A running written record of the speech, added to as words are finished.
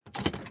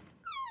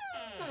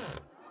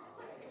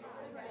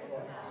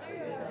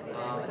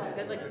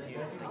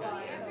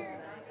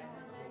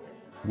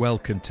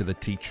Welcome to the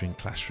Teacher in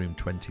Classroom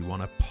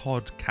 21, a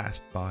podcast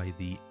by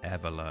the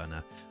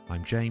Everlearner.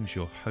 I'm James,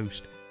 your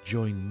host.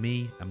 Join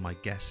me and my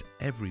guests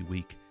every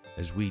week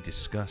as we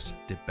discuss,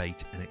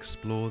 debate and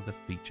explore the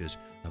features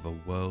of a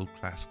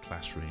world-class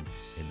classroom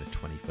in the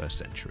 21st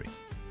century.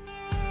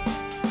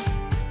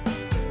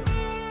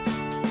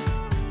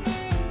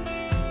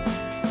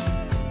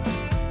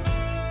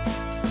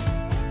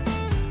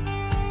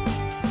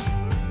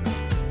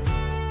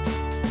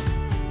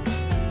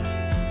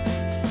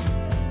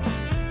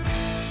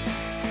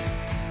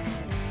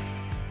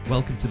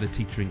 Welcome to the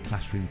Teacher in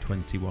Classroom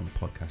 21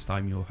 podcast.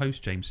 I'm your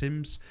host, James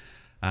Sims,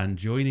 and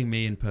joining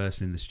me in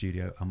person in the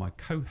studio are my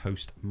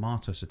co-host,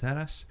 Marta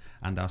Soteras,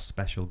 and our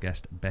special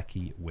guest,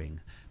 Becky Wing.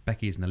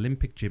 Becky is an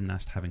Olympic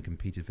gymnast, having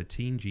competed for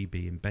Team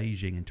GB in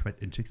Beijing in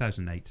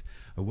 2008,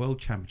 a World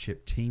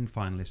Championship team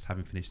finalist,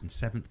 having finished in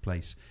 7th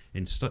place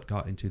in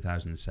Stuttgart in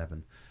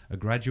 2007, a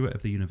graduate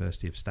of the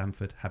University of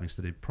Stanford, having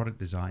studied product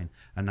design,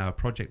 and now a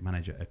project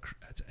manager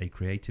at a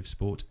creative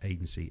sport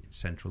agency in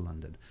central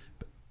London.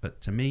 But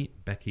to me,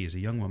 Becky is a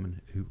young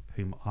woman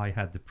whom I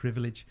had the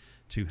privilege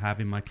to have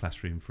in my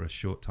classroom for a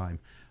short time,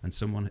 and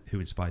someone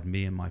who inspired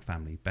me and my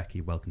family. Becky,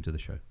 welcome to the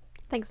show.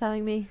 Thanks for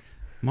having me.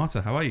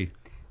 Marta, how are you?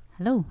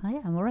 Hello, hi,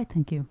 I'm all right,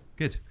 thank you.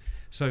 Good.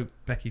 So,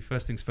 Becky,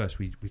 first things first,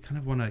 we kind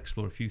of want to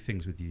explore a few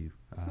things with you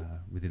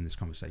within this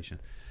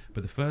conversation.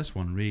 But the first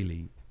one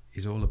really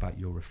is all about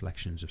your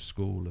reflections of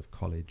school, of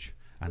college,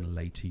 and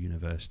later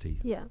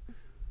university. Yeah.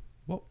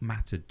 What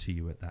mattered to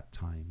you at that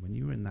time when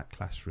you were in that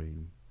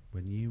classroom?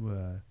 When you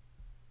were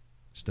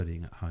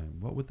studying at home,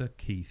 what were the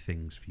key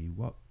things for you?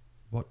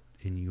 What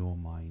in your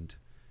mind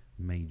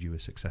made you a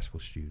successful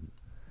student?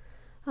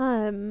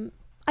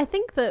 I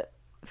think that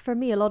for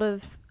me, a lot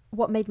of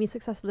what made me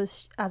successful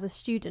as a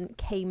student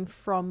came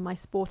from my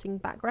sporting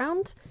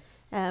background.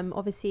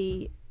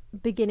 Obviously,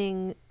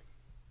 beginning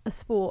a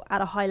sport at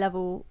a high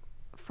level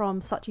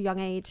from such a young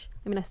age.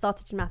 I mean, I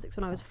started gymnastics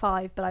when I was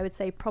 5, but I would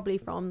say probably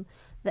from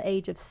the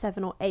age of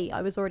 7 or 8,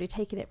 I was already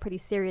taking it pretty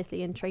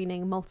seriously and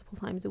training multiple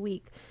times a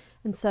week.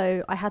 And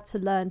so I had to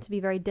learn to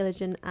be very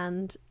diligent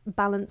and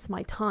balance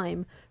my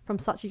time from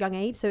such a young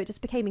age. So it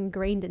just became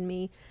ingrained in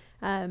me.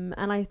 And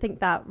I think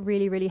that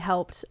really, really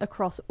helped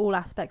across all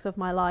aspects of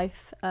my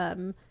life,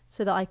 so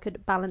that I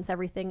could balance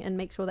everything and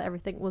make sure that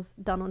everything was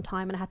done on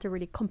time. And I had to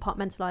really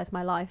compartmentalize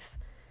my life.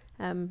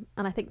 And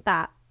I think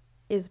that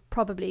is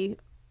probably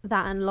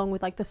that, and along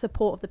with like the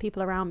support of the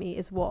people around me,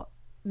 is what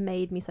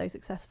made me so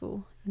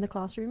successful in the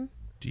classroom.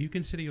 Do you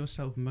consider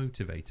yourself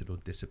motivated or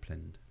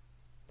disciplined?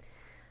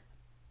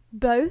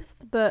 Both,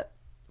 but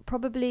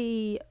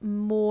probably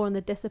more on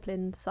the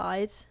disciplined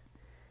side,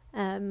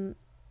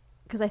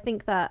 because I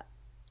think that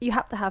you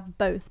have to have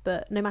both,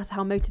 but no matter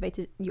how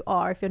motivated you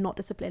are, if you're not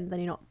disciplined, then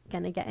you're not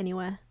going to get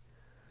anywhere.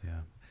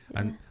 Yeah.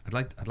 And I'd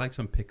like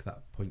to unpick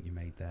that point you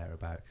made there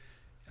about,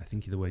 I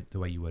think the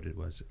way you worded it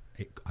was,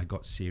 I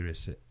got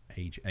serious at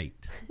age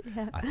 8.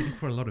 Yeah. I think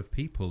for a lot of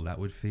people that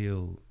would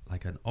feel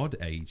like an odd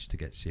age to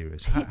get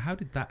serious. How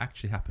did that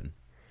actually happen?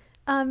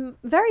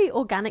 Very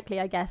organically,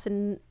 I guess.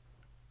 And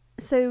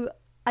so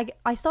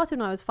I started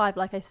when I was 5,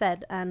 like I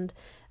said, and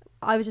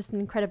I was just an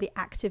incredibly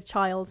active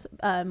child.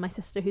 My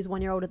sister, who's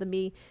 1 year older than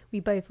me,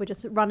 we both were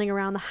just running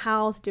around the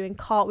house, doing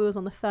cartwheels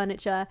on the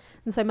furniture.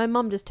 And so my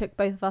mum just took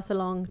both of us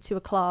along to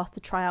a class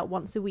to try out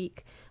once a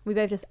week. We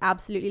both just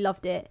absolutely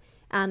loved it.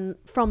 And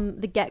from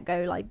the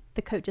get-go, like,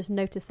 the coach just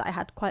noticed that I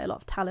had quite a lot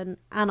of talent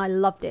and I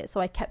loved it. So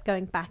I kept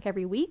going back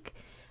every week.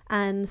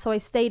 And so I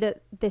stayed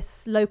at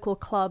this local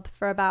club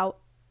for about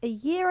a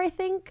year, I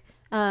think,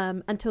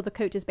 until the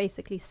coaches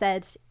basically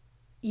said,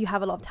 you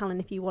have a lot of talent.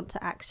 If you want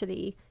to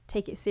actually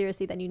take it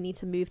seriously, then you need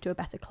to move to a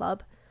better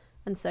club.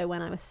 And so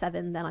when I was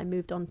 7, then I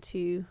moved on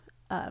to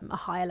a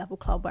higher level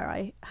club where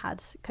I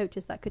had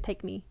coaches that could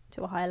take me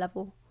to a higher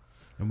level.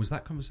 And was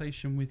that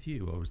conversation with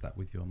you, or was that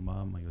with your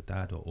mum or your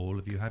dad, or all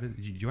of you?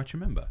 Did you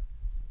actually remember?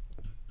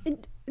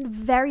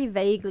 Very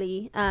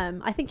vaguely.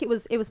 I think it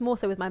was more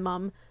so with my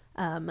mum,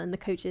 and the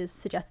coaches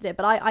suggested it.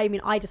 But I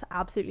mean, I just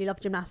absolutely love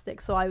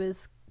gymnastics, so I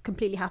was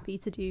completely happy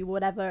to do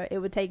whatever it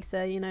would take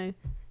to,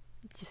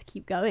 just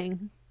keep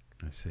going.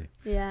 I see.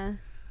 Yeah.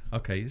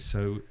 Okay,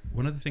 so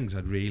one of the things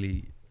I'd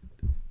really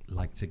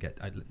like to get,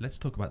 let's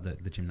talk about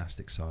the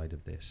gymnastics side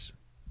of this.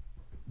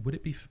 Would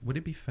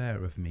it be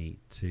fair of me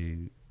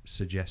to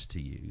suggest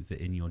to you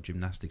that in your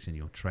gymnastics, in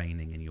your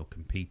training, in your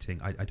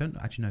competing, I don't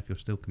actually know if you're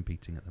still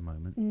competing at the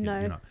moment. No,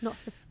 you're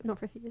not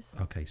for a few years.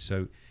 Okay,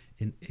 so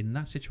in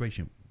that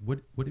situation,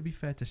 would it be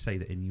fair to say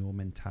that in your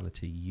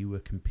mentality you were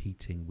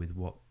competing with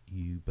what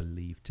you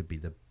believe to be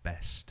the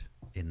best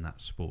in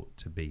that sport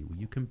to be? Were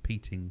you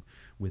competing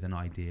with an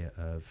idea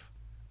of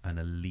an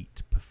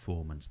elite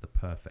performance, the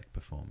perfect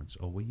performance,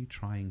 or were you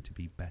trying to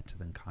be better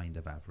than kind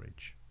of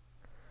average?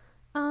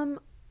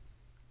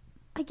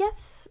 I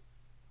guess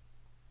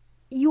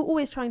you're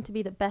always trying to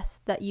be the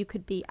best that you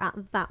could be at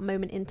that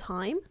moment in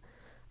time.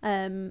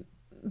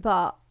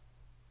 But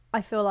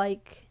I feel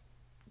like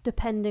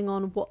depending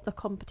on what the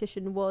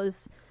competition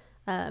was,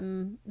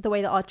 the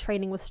way that our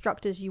training was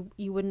structured, you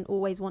wouldn't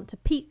always want to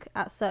peak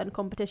at certain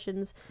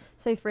competitions.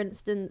 So, for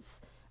instance,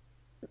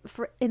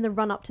 in the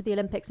run up to the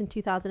Olympics in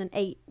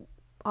 2008,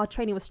 our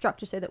training was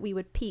structured so that we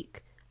would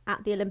peak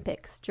at the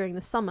Olympics during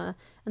the summer,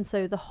 and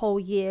so the whole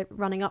year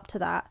running up to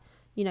that,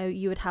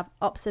 you would have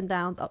ups and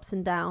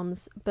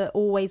downs, but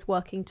always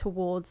working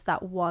towards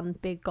that one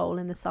big goal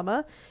in the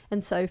summer.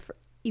 And so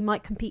you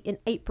might compete in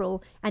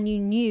April and you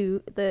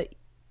knew that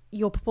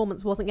your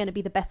performance wasn't going to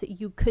be the best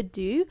that you could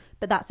do,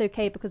 but that's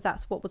okay because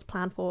that's what was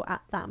planned for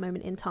at that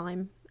moment in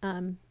time.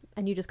 And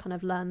you just kind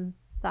of learn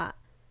that,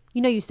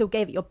 you still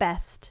gave it your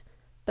best,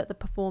 but the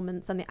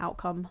performance and the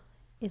outcome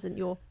isn't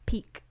your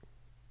peak.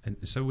 And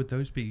so would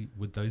those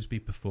be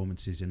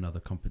performances in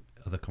other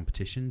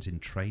competitions, in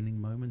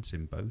training moments,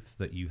 in both,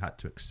 that you had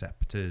to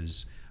accept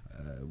as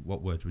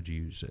what words would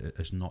you use,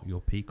 as not your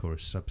peak or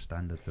as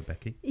substandard for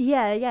Becky?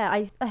 Yeah.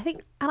 I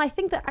think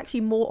that actually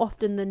more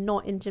often than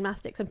not in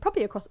gymnastics, and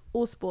probably across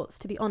all sports,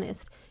 to be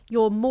honest,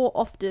 you're more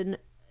often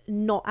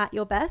not at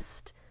your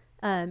best.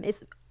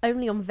 It's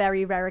only on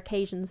very rare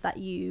occasions that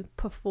you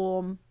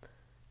perform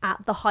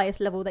at the highest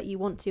level that you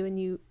want to, and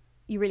you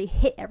really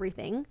hit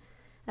everything.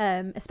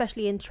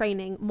 Especially in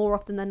training, more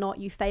often than not,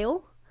 you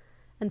fail.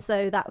 And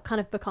so that kind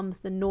of becomes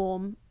the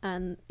norm,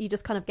 and you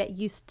just kind of get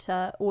used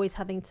to always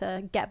having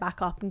to get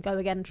back up and go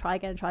again and try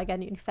again.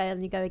 And you fail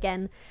and you go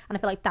again. And I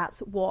feel like that's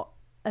what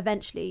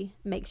eventually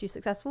makes you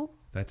successful.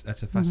 That's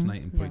a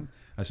fascinating point.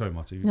 Yeah. Sorry,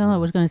 Marta. No, I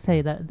was going to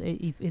say that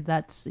if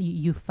that's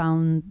you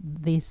found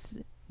this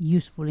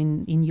useful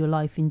in your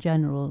life in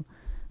general,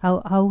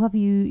 how have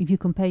you, if you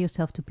compare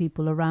yourself to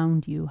people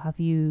around you,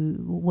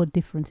 what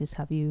differences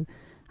have you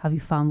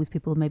found with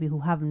people maybe who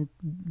haven't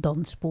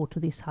done sport to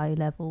this high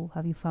level?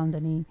 Have you found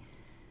any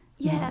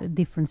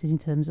differences in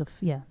terms of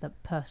that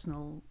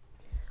personal?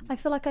 I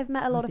feel like I've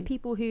met a lot of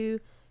people who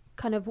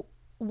kind of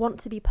want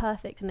to be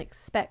perfect and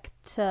expect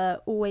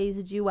to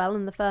always do well,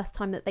 and the first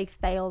time that they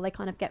fail, they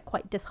kind of get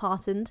quite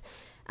disheartened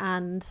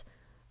and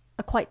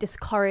are quite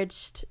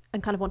discouraged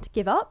and kind of want to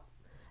give up.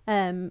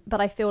 But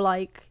I feel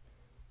like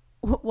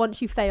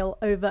once you fail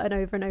over and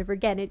over and over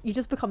again, you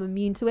just become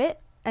immune to it,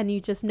 and you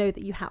just know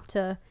that you have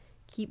to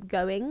keep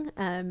going,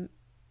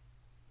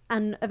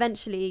 and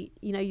eventually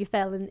you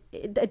fail, and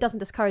it doesn't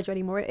discourage you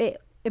anymore.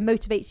 It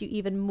motivates you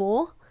even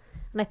more,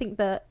 and I think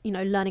that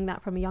learning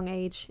that from a young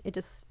age, it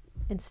just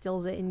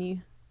instills it in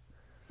you.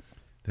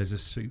 There's a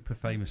super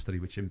famous study,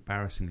 which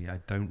embarrassingly I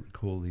don't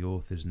recall the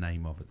author's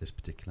name of at this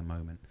particular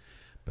moment,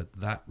 but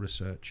that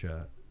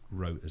researcher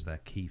wrote as their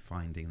key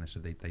finding,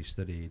 so they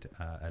studied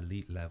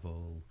elite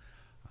level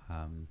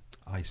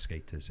ice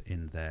skaters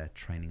in their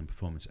training and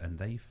performance, and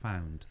they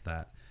found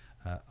that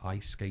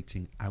ice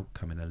skating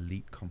outcome in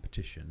elite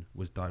competition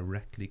was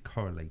directly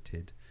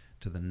correlated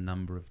to the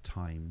number of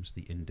times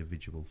the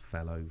individual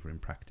fell over in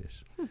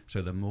practice.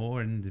 So the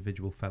more an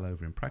individual fell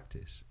over in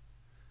practice,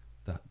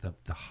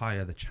 the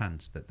higher the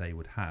chance that they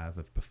would have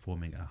of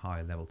performing at a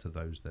higher level to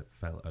those that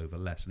fell over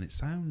less. And it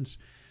sounds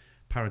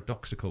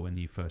paradoxical when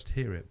you first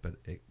hear it, but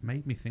it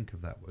made me think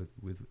of that.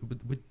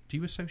 Do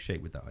you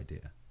associate with that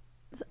idea?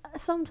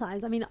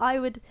 Sometimes. I mean,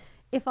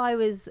 if I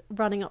was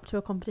running up to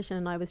a competition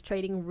and I was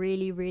training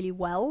really, really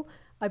well,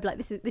 I'd be like,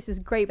 this is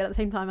great, but at the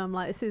same time, I'm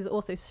like, this is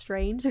also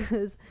strange,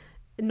 because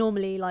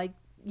normally, like,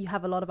 you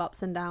have a lot of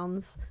ups and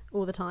downs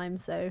all the time,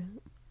 so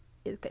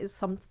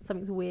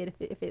something's weird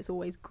if it's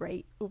always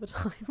great all the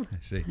time. I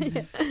see.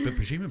 Yeah. But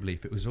presumably,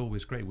 if it was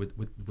always great,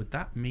 would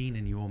that mean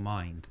in your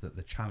mind that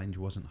the challenge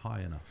wasn't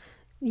high enough?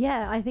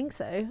 Yeah, I think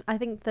so. I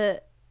think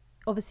that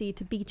obviously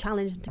to be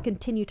challenged and to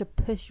continue to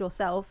push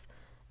yourself,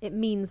 it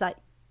means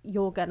that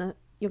you're gonna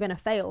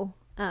fail.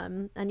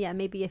 And yeah,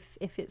 maybe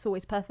if it's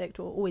always perfect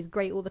or always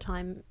great all the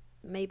time,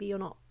 maybe you're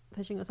not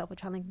pushing yourself or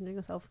challenging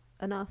yourself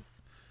enough.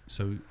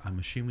 So I'm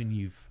assuming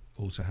you've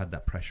also had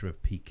that pressure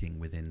of peaking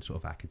within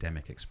sort of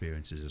academic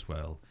experiences as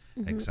well,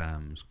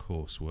 exams,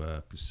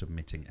 coursework,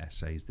 submitting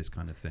essays, this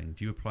kind of thing.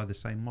 Do you apply the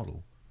same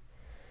model?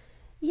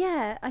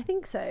 Yeah, I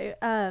think so.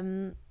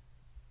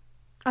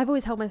 I've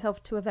always held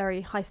myself to a very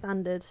high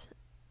standard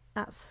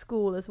at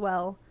school as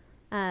well.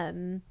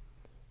 And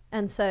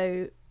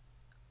so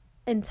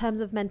in terms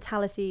of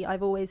mentality,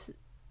 I've always,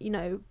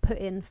 put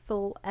in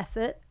full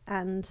effort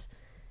and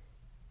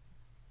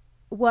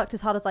worked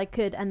as hard as I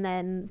could. And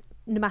then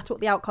no matter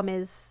what the outcome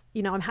is,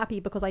 I'm happy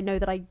because I know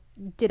that I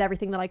did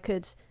everything that I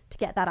could to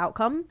get that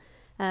outcome.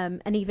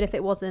 And even if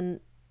it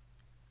wasn't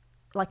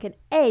like an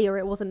A or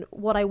it wasn't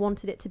what I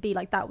wanted it to be,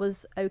 like, that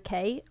was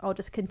okay. I'll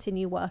just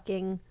continue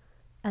working.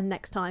 And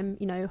next time,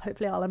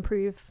 hopefully I'll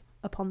improve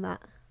upon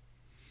that.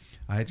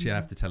 I actually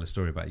have to tell a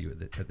story about you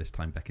at this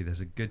time, Becky.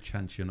 There's a good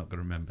chance you're not going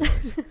to remember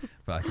this,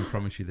 but I can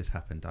promise you this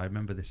happened. I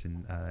remember this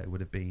it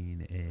would have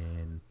been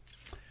in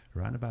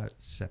around about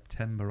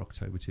September,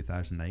 October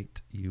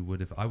 2008.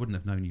 I wouldn't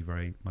have known you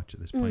very much at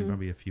this point,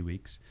 probably a few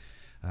weeks.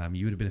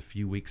 You would have been a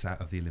few weeks out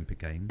of the Olympic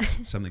Games,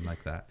 something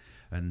like that.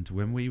 And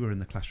when we were in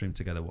the classroom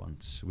together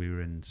once, we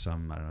were in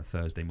some, I don't know,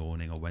 Thursday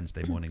morning or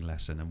Wednesday morning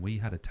lesson, and we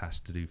had a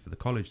task to do for the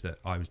college that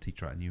I was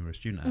teacher at and you were a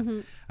student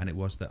at. And it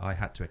was that I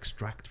had to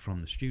extract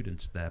from the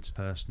students their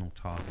personal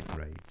target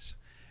grades.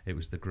 It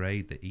was the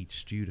grade that each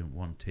student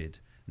wanted,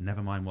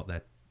 never mind what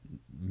their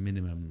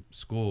minimum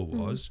score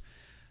was.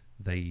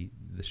 The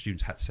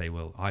students had to say,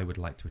 well, I would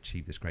like to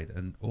achieve this grade.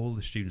 And all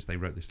the students, they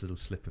wrote this little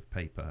slip of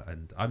paper.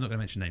 And I'm not going to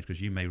mention names because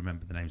you may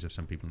remember the names of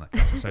some people in that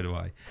class, and so do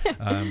I.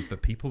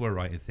 But people were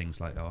writing things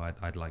like, oh,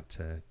 I'd like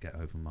to get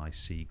over my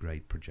C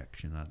grade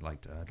projection.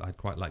 I'd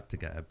quite like to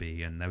get a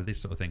B. And there were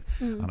this sort of thing.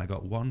 And I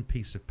got one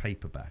piece of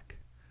paper back.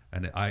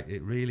 And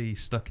it really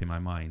stuck in my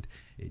mind.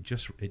 It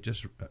just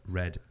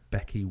read,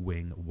 Becky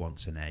Wing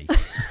wants an A.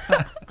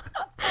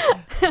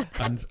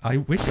 And I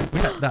wish we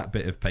had that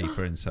bit of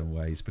paper in some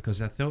ways,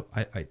 because I thought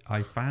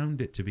I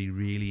found it to be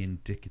really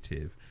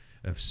indicative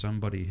of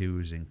somebody who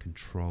was in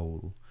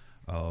control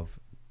of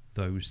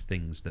those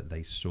things that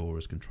they saw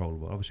as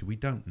controllable. Obviously, we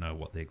don't know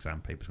what the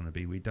exam paper is going to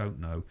be. We don't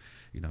know,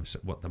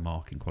 what the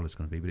marking quality is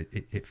going to be. But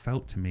it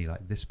felt to me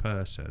like this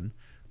person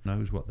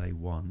knows what they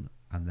want,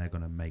 and they're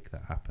going to make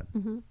that happen.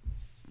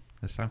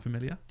 Does that sound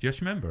familiar? Do you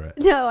just remember it?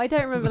 No, I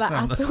don't remember that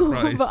I'm at not all.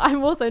 surprised. But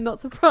I'm also not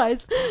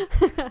surprised.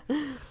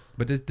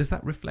 But does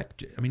that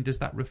reflect? I mean, does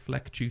that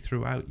reflect you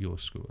throughout your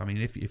school? I mean,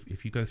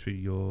 if you go through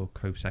your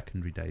Cove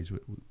secondary days,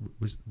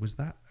 was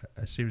that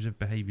a series of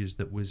behaviours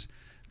that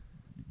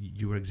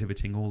you were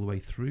exhibiting all the way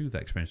through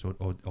that experience,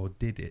 or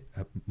did it,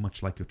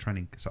 much like your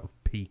training, sort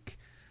of peak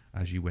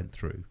as you went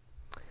through?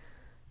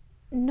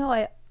 No,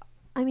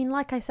 I mean,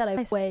 like I said, I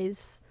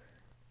always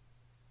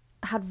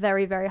had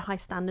very, very high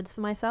standards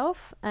for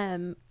myself.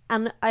 And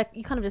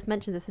you kind of just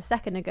mentioned this a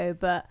second ago,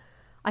 but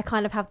I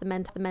kind of have the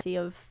mentality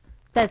of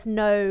there's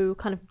no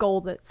kind of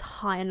goal that's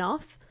high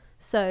enough.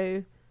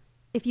 So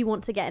if you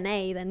want to get an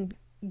A, then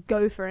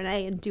go for an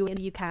A and do whatever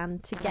you can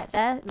to get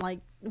there. Like,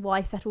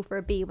 why settle for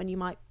a B when you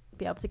might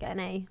be able to get an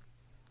A?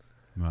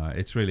 Right,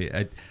 it's really.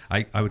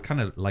 I would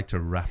kind of like to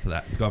wrap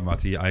that. Go on,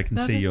 Marty. I can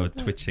see you're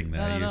twitching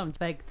there. No.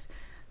 Expect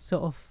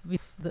sort of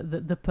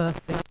the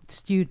perfect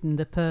student,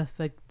 the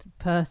perfect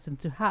person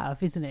to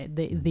have, isn't it?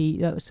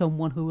 The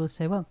someone who will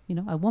say, well,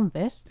 I want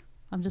this.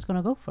 I'm just going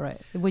to go for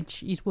it,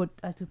 which is what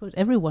I suppose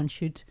everyone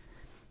should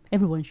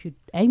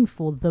aim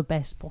for, the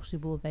best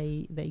possible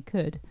they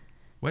could.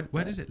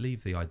 Where does it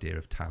leave the idea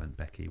of talent,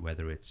 Becky?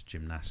 Whether it's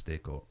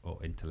gymnastic or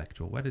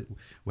intellectual,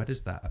 where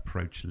does that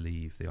approach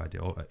leave the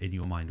idea? Or in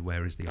your mind,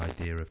 where is the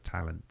idea of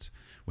talent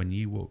when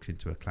you walked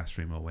into a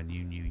classroom, or when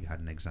you knew you had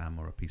an exam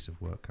or a piece of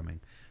work coming?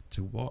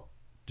 To what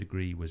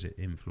degree was it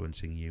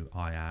influencing you?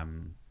 I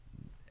am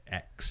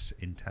X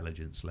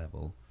intelligence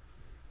level.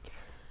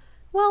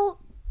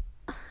 Well,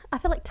 I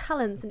feel like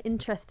talent's an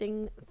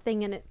interesting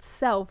thing in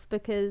itself,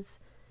 because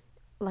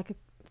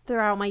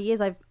throughout my years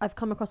I've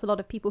come across a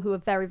lot of people who are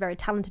very, very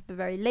talented but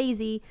very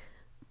lazy,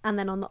 and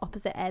then on the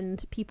opposite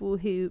end, people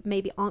who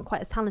maybe aren't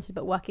quite as talented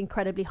but work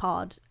incredibly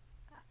hard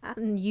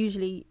and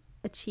usually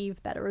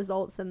achieve better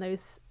results than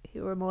those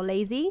who are more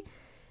lazy.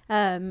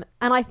 And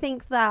I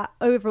think that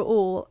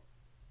overall,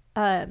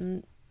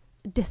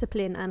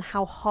 discipline and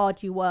how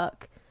hard you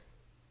work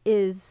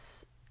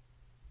is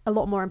a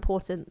lot more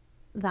important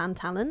than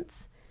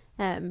talent.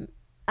 And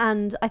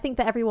I think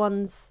that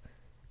everyone's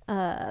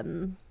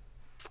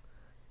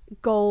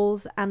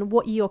goals and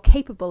what you're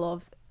capable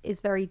of is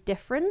very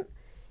different.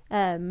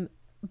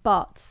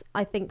 But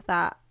I think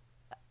that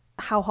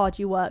how hard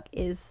you work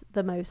is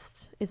the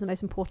most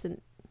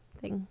important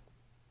thing.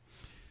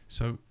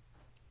 So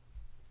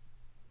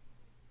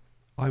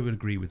I would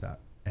agree with that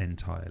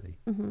entirely.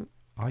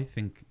 I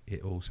think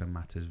it also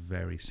matters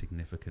very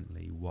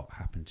significantly what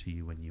happened to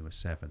you when you were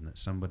 7. That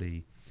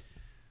somebody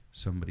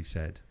basically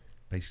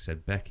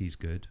said, Becky's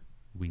good,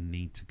 we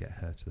need to get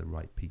her to the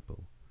right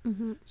people.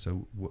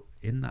 So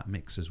in that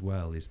mix as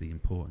well is the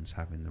importance of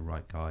having the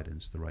right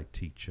guidance, the right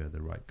teacher,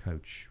 the right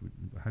coach.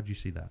 How do you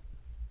see that?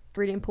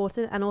 Really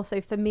important. And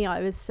also for me, I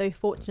was so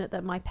fortunate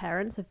that my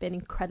parents have been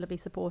incredibly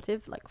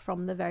supportive,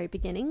 from the very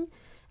beginning.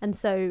 And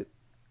so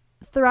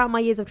throughout my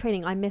years of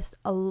training, I missed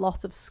a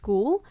lot of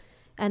school.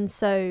 And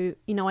so,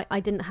 I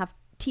didn't have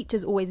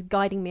teachers always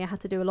guiding me. I had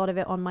to do a lot of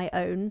it on my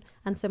own.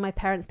 And so my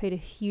parents played a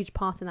huge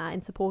part in that,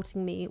 in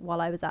supporting me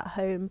while I was at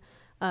home.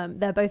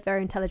 They're both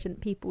very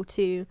intelligent people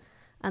too.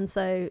 And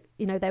so,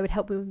 they would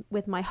help me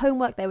with my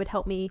homework. They would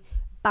help me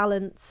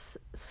balance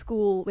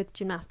school with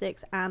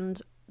gymnastics. And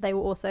they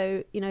were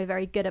also,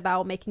 very good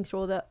about making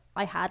sure that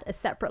I had a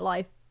separate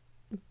life,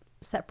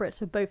 separate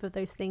to both of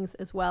those things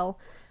as well,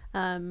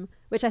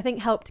 which I think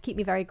helped keep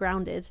me very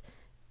grounded.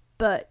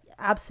 But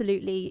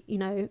absolutely,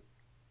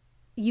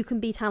 you can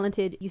be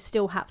talented. You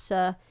still have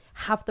to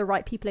have the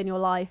right people in your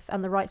life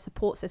and the right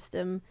support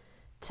system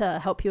to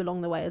help you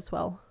along the way as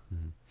well.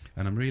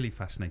 And I'm really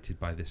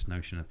fascinated by this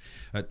notion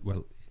of,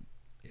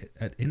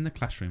 in the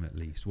classroom at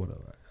least, or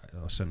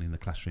certainly in the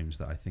classrooms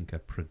that I think are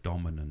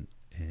predominant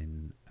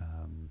in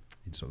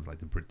sort of like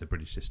the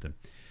British system.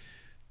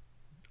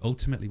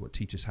 Ultimately, what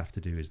teachers have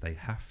to do is they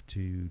have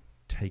to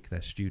take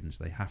their students,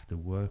 they have to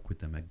work with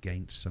them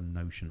against some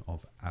notion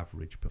of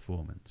average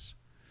performance.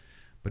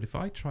 But if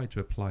I try to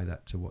apply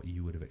that to what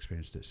you would have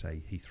experienced at,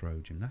 say,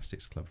 Heathrow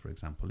Gymnastics Club, for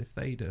example, if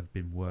they'd have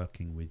been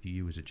working with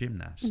you as a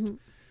gymnast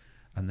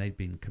and they'd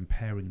been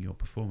comparing your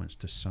performance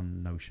to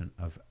some notion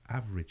of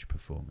average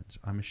performance,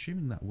 I'm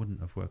assuming that wouldn't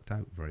have worked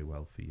out very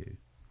well for you.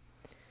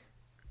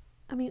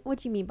 I mean, what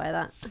do you mean by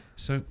that?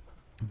 So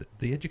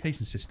the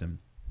education system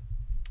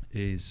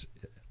is...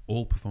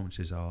 all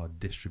performances are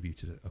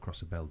distributed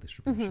across a Bell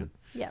distribution.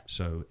 Yeah.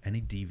 So any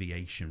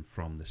deviation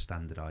from the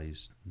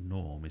standardized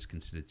norm is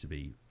considered to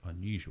be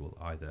unusual,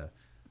 either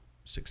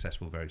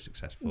successful, very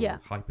successful,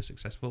 hyper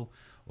successful,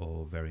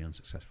 or very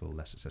unsuccessful,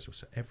 less successful.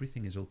 So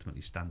everything is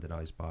ultimately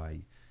standardized by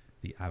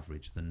the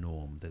average, the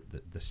norm,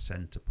 the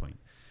center point.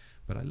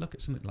 But I look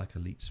at something like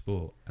elite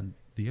sport, and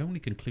the only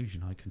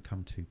conclusion I can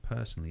come to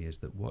personally is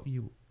that what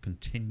you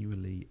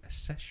continually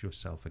assess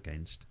yourself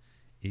against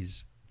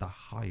is the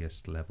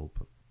highest level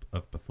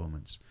of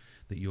performance,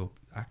 that you're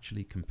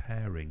actually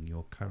comparing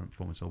your current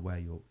performance or where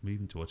you're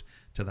moving towards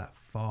to that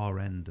far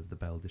end of the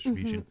Bell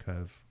distribution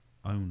curve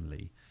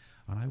only.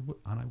 And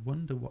I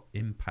wonder what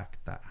impact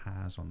that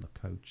has on the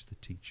coach, the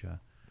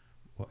teacher,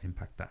 what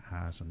impact that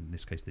has on, in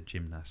this case, the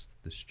gymnast,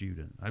 the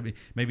student. I mean,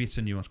 maybe it's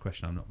a nuanced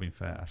question. I'm not being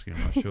fair asking.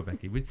 I'm not sure,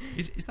 Becky.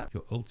 Is that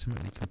you're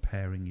ultimately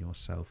comparing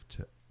yourself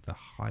to the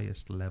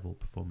highest level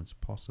performance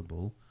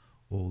possible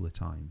all the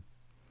time?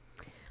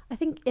 I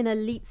think in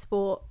elite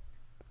sport,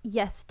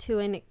 yes, to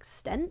an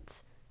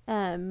extent,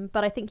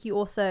 but I think you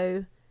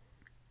also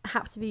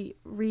have to be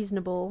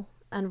reasonable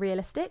and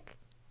realistic.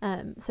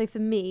 So for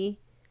me,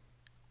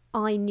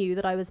 I knew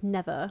that I was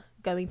never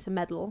going to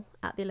medal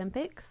at the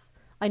Olympics.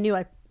 I knew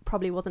I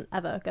probably wasn't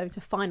ever going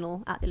to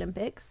final at the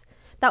Olympics.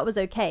 That was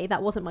okay.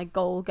 That wasn't my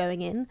goal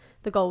going in.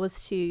 The goal was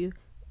to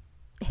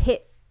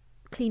hit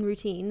clean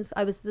routines.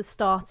 I was the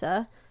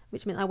starter,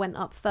 which meant I went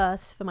up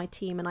first for my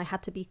team and I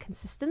had to be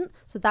consistent.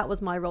 So that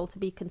was my role, to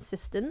be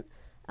consistent.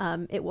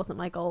 It wasn't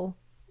my goal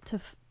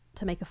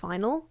to make a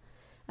final.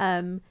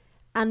 And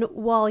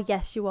while,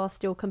 yes, you are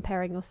still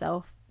comparing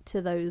yourself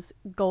to those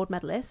gold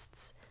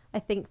medalists, I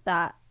think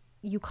that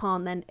you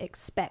can't then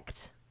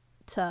expect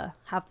to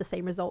have the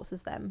same results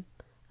as them.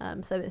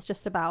 So it's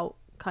just about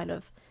kind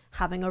of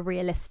having a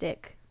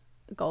realistic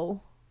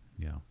goal.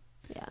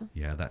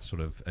 Yeah, that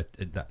sort of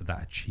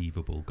that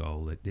achievable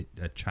goal,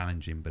 a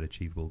challenging but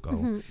achievable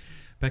goal.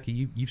 Becky,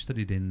 you've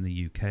studied in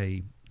the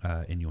UK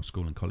in your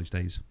school and college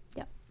days.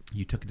 Yeah.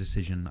 You took a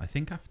decision, I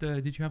think,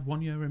 after, did you have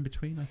 1 year in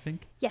between, I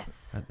think?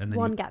 Yes, and then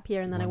one gap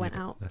year and then I went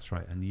out. That's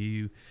right. And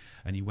you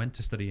went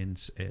to study in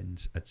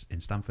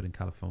Stanford in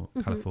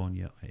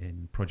California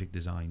in project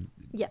design.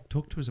 Yeah.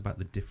 Talk to us about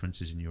the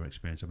differences in your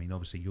experience. I mean,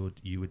 obviously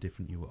you were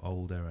different, you were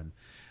older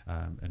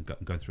and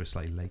going through a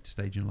slightly later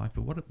stage in life,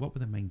 but what were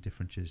the main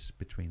differences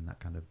between that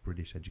kind of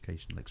British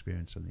educational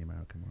experience and the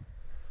American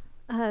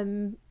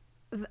one?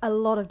 A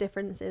lot of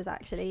differences,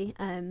 actually.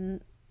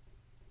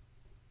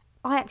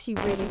 I actually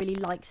really, really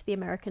liked the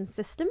American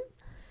system.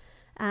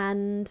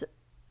 And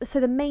so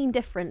the main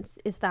difference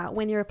is that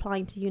when you're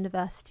applying to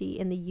university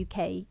in the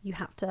UK, you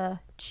have to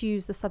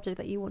choose the subject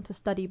that you want to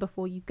study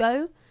before you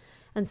go.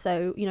 And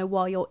so,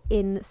 while you're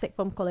in sixth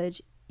form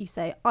college, you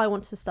say, I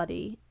want to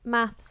study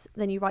maths,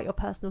 then you write your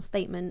personal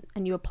statement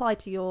and you apply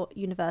to your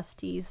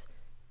universities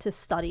to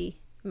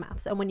study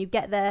maths. And when you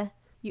get there,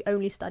 you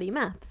only study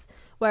maths.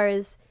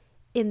 Whereas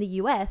in the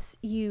US,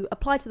 you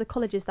apply to the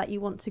colleges that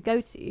you want to go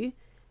to,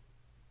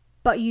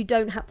 but you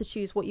don't have to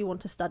choose what you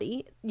want to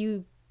study.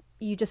 You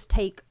just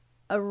take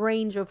a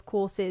range of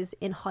courses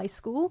in high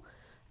school,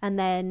 and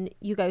then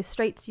you go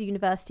straight to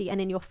university. And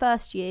in your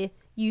first year,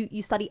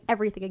 you study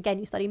everything again.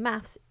 You study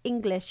maths,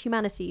 English,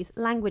 humanities,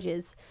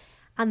 languages,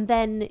 and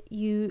then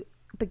you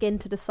begin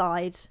to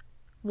decide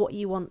what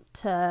you want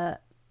to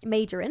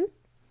major in.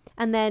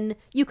 And then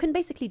you can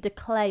basically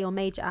declare your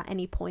major at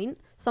any point.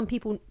 Some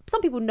people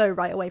know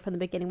right away from the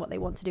beginning what they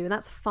want to do, and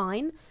that's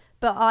fine.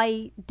 But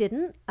I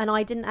didn't, and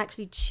I didn't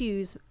actually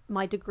choose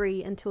my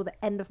degree until the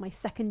end of my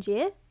second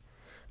year.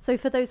 So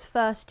for those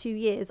first 2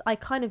 years, I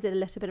kind of did a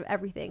little bit of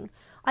everything.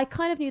 I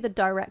kind of knew the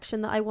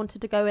direction that I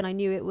wanted to go in. I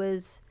knew it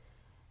was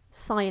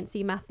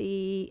sciencey,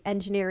 mathy,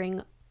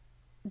 engineering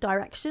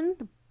direction,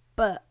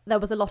 but there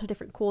was a lot of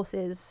different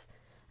courses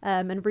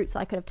and routes that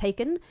I could have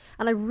taken.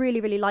 And I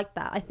really, really liked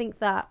that. I think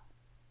that,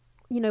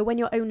 when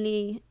you're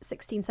only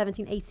 16,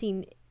 17,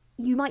 18,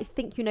 you might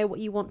think you know what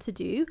you want to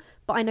do,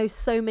 but I know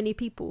so many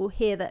people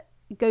here that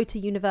go to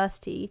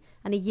university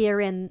and a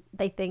year in,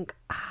 they think,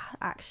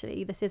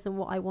 actually, this isn't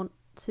what I want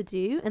to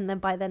do. And then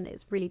by then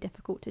it's really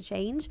difficult to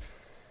change.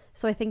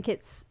 So I think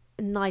it's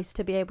nice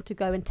to be able to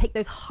go and take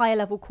those higher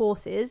level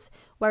courses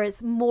where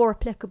it's more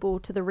applicable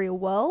to the real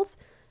world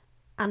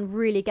and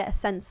really get a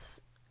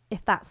sense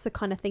if that's the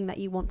kind of thing that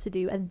you want to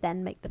do and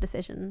then make the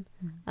decision.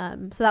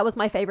 So that was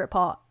my favorite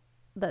part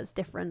that's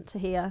different to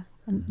here.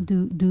 And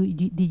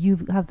did you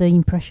have the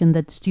impression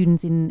that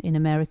students in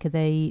America,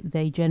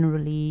 they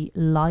generally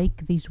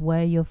like this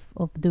way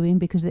of doing?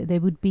 Because they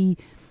would be,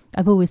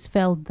 I've always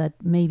felt that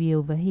maybe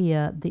over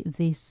here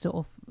this sort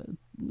of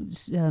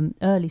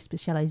early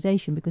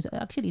specialization, because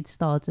actually it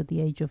starts at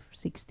the age of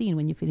 16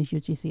 when you finish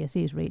your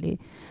GCSEs, really,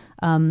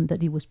 that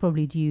it was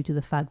probably due to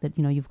the fact that,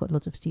 you've got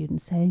lots of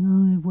students saying,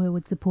 oh, well,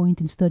 what's the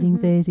point in studying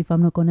this if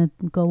I'm not going to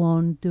go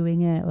on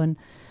doing it? And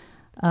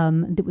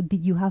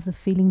did you have the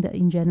feeling that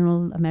in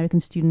general American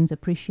students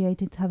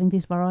appreciated having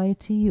this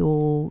variety,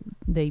 or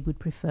they would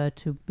prefer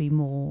to be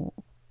more,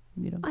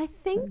 I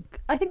think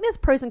there's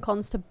pros and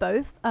cons to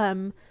both.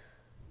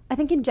 I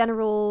think in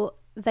general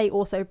they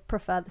also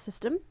prefer the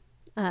system.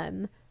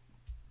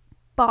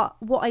 But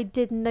what I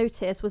did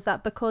notice was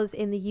that because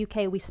in the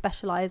UK we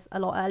specialise a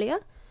lot earlier,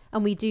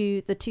 and we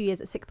do the 2 years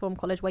at sixth form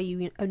college where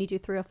you only do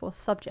 3 or 4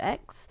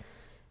 subjects,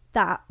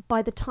 that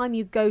by the time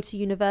you go to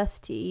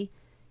university,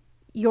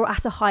 you're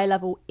at a high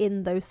level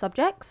in those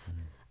subjects.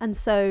 And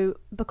so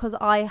because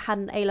I had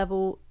an A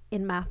level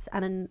in maths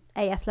and an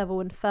AS level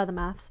in further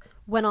maths,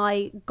 when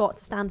I got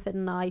to Stanford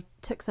and I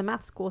took some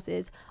maths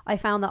courses, I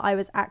found that I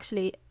was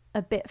actually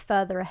a bit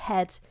further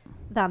ahead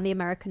than the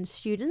American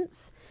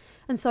students.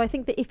 And so I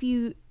think that if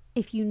you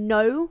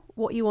know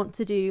what you want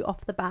to do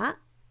off the bat,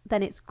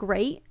 then it's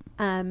great.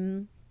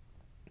 And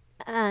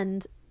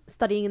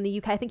studying in the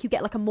UK, I think you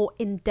get like a more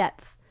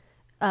in-depth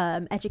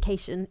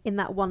education in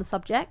that one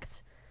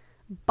subject.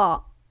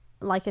 But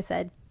like I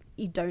said,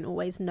 you don't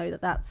always know that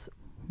that's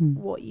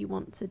what you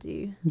want to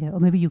do. Yeah, or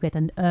maybe you get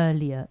an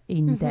earlier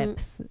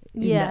in-depth.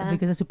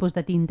 Because I suppose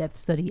that in-depth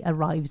study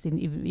arrives in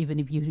even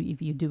if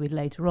you do it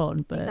later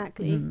on. But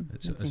exactly.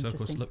 So of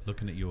course,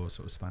 looking at your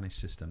sort of Spanish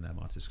system there,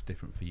 Marta, it's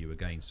different for you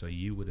again. So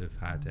you would have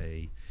had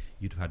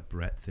you'd have had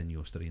breadth in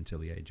your study until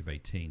the age of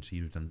 18. So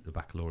you've done the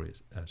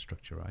baccalaureate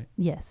structure, right?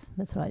 Yes,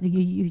 that's right.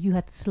 You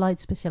had slight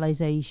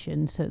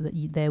specialization, so that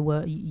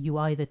you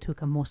either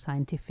took a more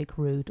scientific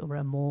route or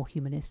a more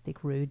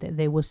humanistic route.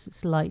 There was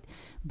slight,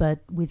 but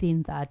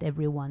within that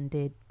everyone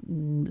did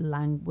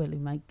well,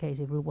 in my case,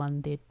 everyone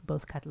did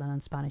both Catalan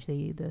and Spanish,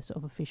 the sort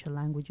of official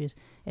languages.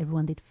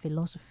 Everyone did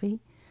philosophy,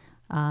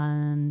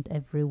 and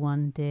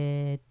everyone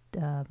did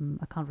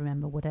I can't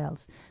remember what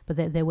else, but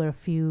there were a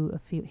few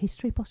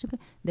history possibly.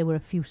 There were a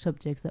few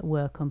subjects that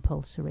were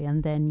compulsory,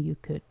 and then you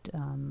could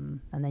and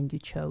then you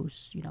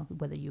chose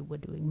whether you were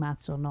doing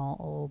maths or not,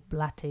 or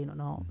Latin or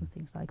not, and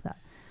things like that.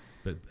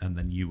 And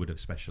then you would have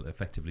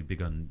effectively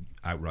begun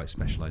outright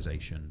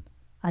specialization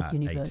at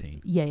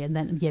university. 18. And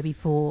then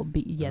before and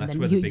that's then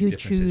where the big you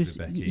difference is choose with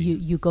Becky.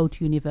 you go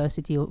to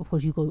university. Of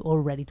course, you go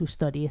already to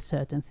study a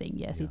certain thing.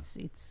 Yes, Yeah.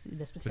 it's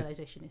the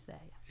specialization is there.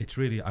 Yeah. It's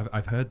really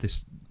I've heard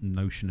this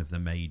notion of the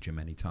major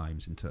many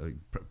times,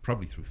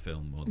 probably through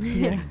film more than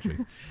anything, in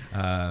truth.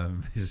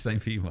 It's the same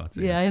for you, Marta.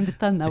 Yeah, I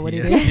understand now what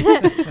it Yeah.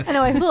 is. I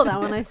know, I thought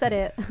that when I said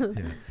it.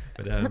 Yeah.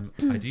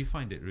 But I do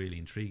find it really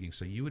intriguing.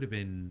 So you would have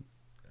been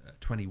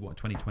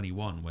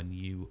 2021 when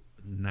you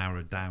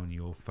narrowed down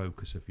your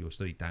focus of your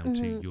study down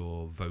to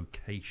your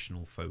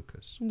vocational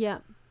focus. Yeah.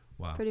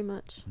 Wow. Pretty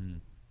much.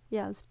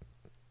 Yeah, I was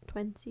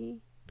 20,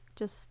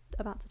 just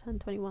about to turn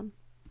 21.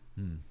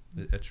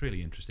 It's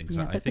really interesting.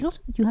 Yeah, I but think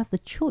also you have the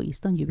choice,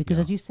 don't you? Because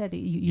Yeah. as you said,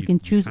 you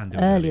can choose can do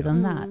it earlier earlier.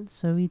 than that.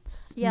 So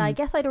it's Yeah, I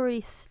guess I'd already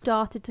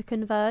started to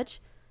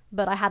converge,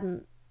 but I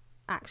hadn't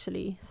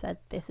actually said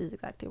this is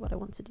exactly what I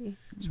want to do.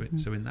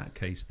 So in that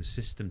case, the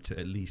system, to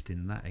at least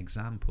in that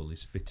example,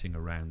 is fitting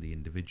around the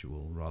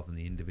individual rather than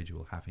the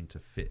individual having to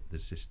fit the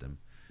system,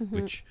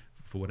 which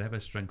for whatever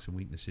strengths and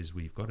weaknesses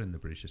we've got in the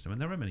British system, and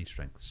there are many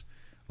strengths,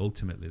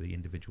 ultimately the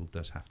individual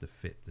does have to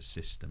fit the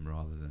system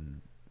rather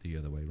than the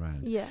other way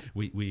round. Yeah.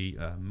 We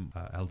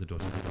elder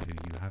daughter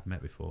who you have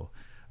met before,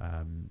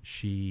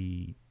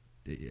 she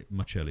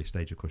much earlier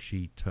stage, of course,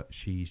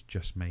 she's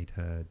just made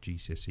her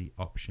GCSE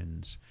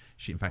options.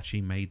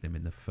 She made them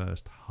in the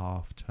first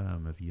half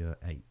term of year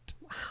 8.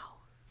 Wow.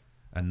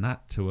 And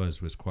that to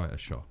us was quite a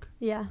shock.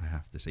 Yeah. I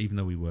have to say, even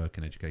though we work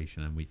in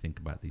education and we think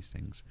about these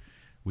things,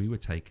 we were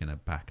taken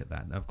aback at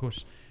that. Now, of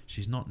course,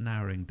 she's not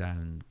narrowing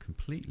down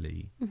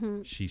completely.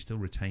 She's still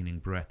retaining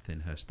breadth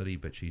in her study,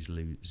 but she's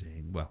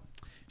losing. Well,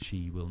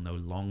 she will no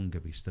longer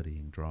be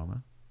studying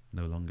drama.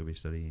 No longer be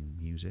studying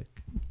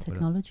music.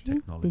 technology.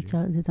 Technology.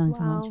 Design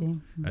Wow.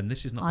 technology. And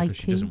this is not because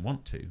she IT. doesn't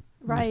want to.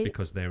 Right. It's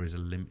because there is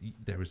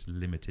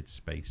limited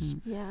space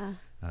Yeah.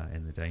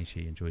 in the day.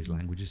 She enjoys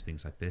languages,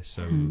 things like this.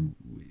 So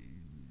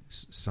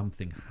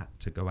something had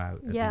to go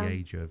out at Yeah. the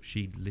age of,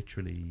 she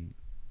literally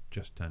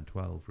just turned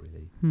 12,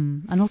 really.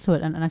 And also,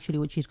 and actually,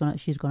 what she's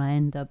gonna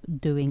end up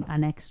doing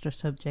an extra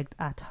subject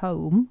at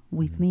home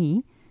with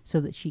me,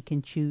 so that she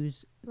can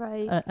choose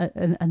Right.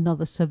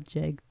 another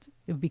subject,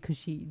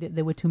 because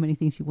there were too many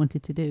things she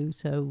wanted to do.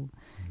 So,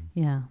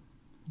 yeah,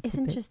 It's a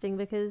bit- interesting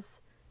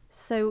because,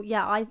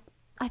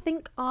 I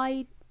think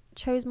I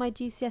chose my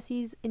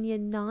GCSEs in year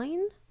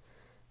 9,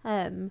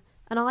 and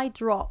I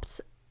dropped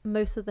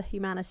most of the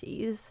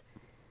humanities.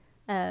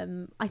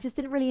 I just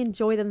didn't really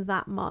enjoy them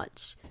that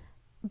much.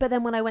 But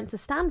then when I went to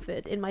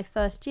Stanford in my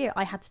first year,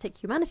 I had to take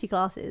humanity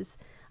classes.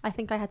 I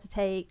think I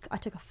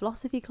took a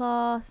philosophy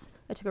class,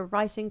 I took a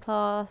writing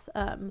class,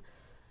 and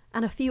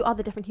a few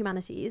other different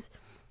humanities.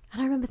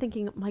 And I remember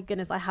thinking, my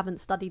goodness, I haven't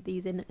studied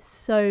these in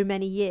so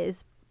many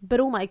years. but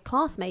all my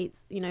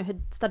classmates, you know,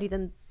 had studied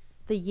them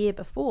the year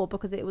before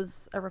because it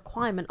was a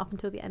requirement up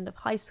until the end of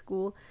high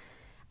school.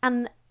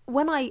 And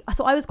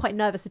so I was quite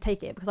nervous to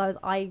take it because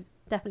I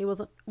definitely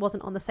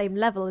wasn't on the same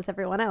level as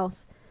everyone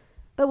else.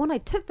 But when I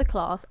took the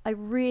class, I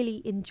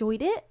really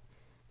enjoyed it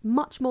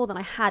much more than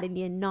I had in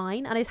year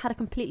 9, and I just had a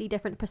completely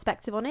different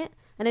perspective on it.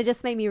 And it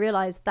just made me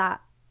realize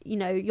that, you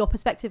know, your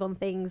perspective on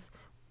things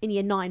in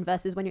year 9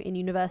 versus when you're in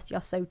university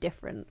are so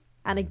different.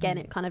 And again,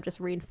 it kind of just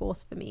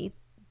reinforced for me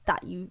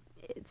that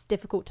it's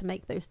difficult to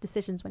make those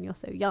decisions when you're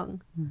so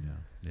young.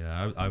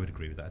 I would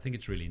agree with that. I think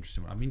it's really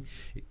interesting. I mean,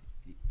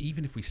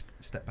 even if we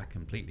step back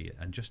completely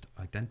and just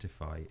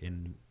identify,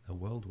 in a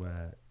world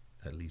where,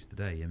 at least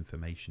today,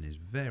 information is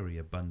very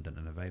abundant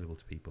and available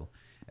to people,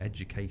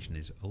 education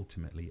is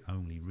ultimately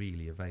only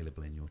really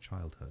available in your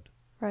childhood.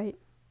 Right.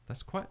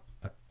 That's quite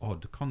an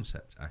odd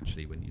concept,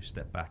 actually, when you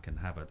step back and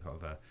have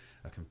a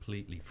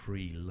completely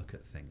free look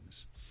at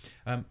things.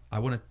 I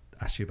want to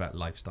ask you about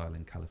lifestyle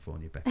in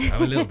California, Becky.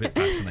 I'm a little bit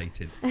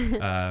fascinated.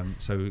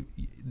 So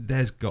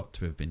there's got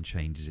to have been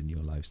changes in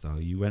your lifestyle.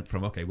 You went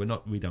from, okay, we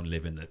don't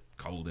live in the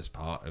coldest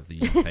part of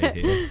the UK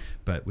here,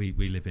 but we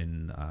live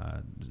in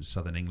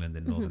southern England,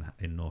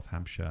 in North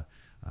Hampshire.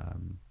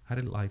 How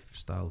did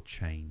lifestyle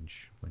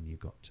change when you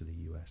got to the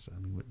US? I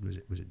mean,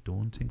 was it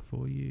daunting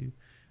for you?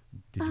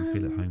 Did you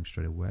feel at home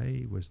straight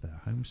away? Was there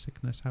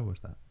homesickness? How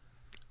was that?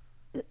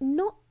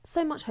 Not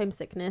so much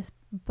homesickness,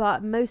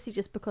 but mostly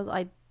just because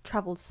I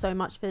travelled so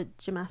much for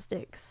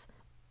gymnastics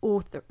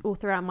all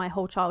throughout my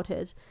whole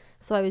childhood,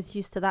 so I was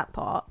used to that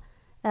part.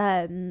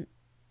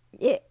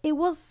 It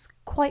was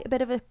quite a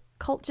bit of a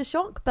culture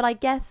shock, but I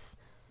guess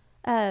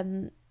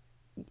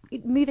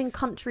moving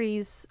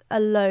countries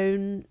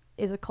alone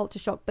is a culture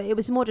shock, but it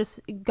was more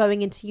just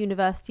going into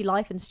university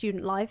life and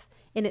student life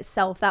in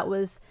itself. That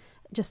was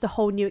just a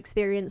whole new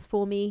experience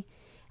for me.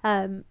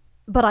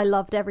 But I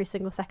loved every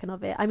single second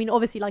of it. I mean,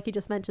 obviously, like you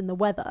just mentioned, the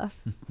weather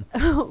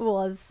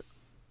was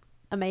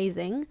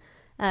amazing.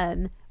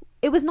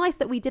 It was nice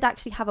that we did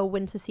actually have a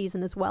winter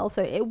season as well.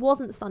 So it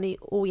wasn't sunny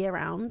all year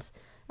round.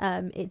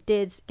 It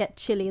did get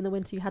chilly in the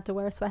winter. You had to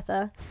wear a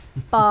sweater.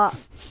 But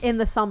in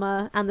the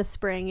summer and the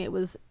spring, it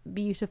was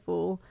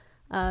beautiful.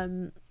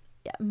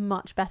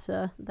 Much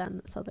better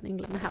than Southern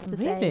England, I have to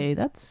say. Really?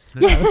 That's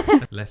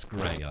less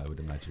grey, I would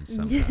imagine.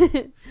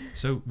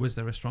 So was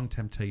there a strong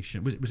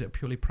temptation? Was it a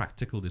purely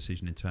practical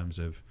decision in terms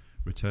of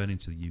returning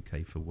to the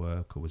UK for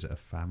work, or was it a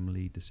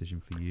family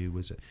decision for you?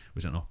 Was it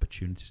an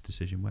opportunities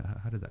decision?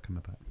 How did that come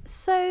about?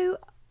 So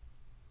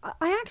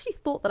I actually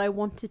thought that I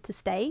wanted to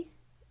stay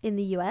in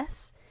the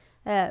US.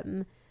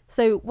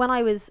 So when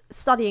I was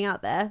studying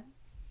out there,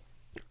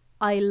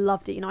 I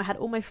loved it. You know, I had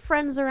all my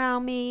friends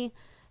around me.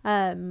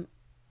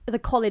 The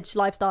college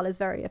lifestyle is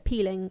very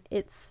appealing.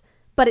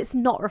 But it's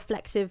not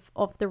reflective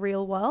of the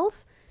real world.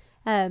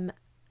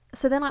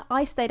 So then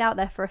I stayed out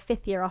there for a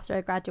 5th year after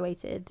I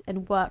graduated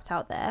and worked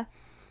out there,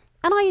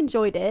 and I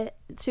enjoyed it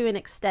to an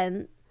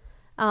extent.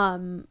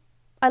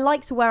 I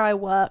liked where I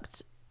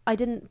worked. I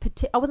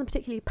wasn't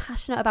particularly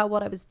passionate about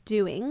what I was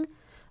doing,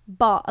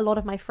 but a lot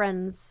of my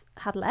friends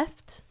had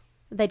left.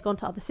 They'd gone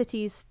to other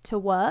cities to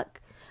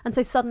work, and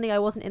so suddenly I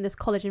wasn't in this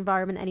college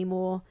environment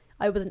anymore.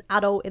 I was an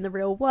adult in the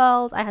real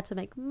world. I had to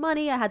make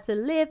money. I had to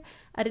live.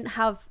 I didn't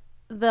have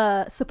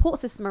the support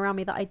system around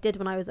me that I did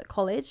when I was at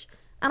college.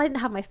 And I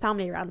didn't have my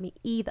family around me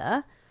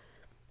either.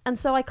 And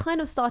so I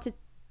kind of started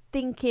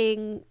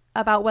thinking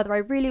about whether I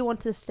really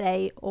wanted to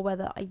stay or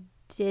whether I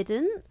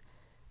didn't.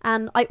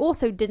 And I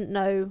also didn't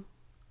know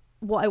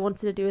what I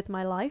wanted to do with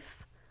my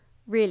life,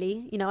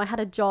 really. You know, I had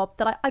a job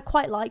that I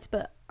quite liked,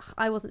 but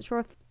I wasn't sure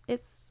if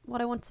it's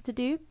what I wanted to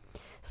do.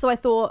 So I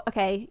thought,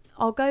 okay,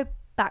 I'll go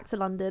back to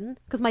London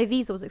because my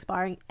visa was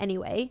expiring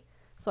anyway.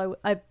 So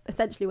I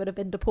essentially would have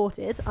been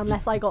deported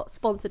unless I got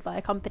sponsored by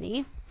a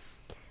company.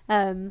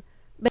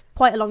 But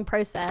quite a long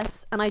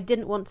process, and I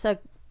didn't want to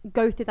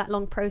go through that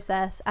long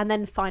process and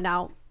then find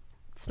out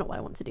it's not what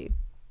I want to do.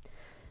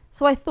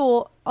 So I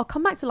thought I'll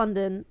come back to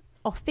London,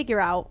 I'll figure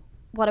out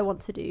what I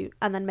want to do,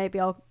 and then maybe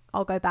I'll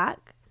go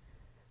back.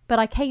 But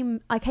I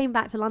came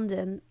back to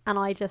London and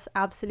I just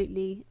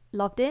absolutely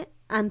loved it.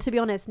 And to be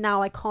honest,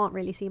 now I can't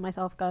really see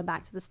myself going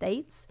back to the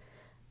States.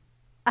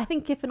 I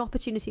think if an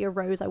opportunity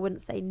arose, I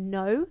wouldn't say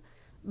no,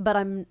 but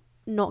I'm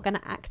not going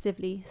to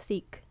actively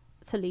seek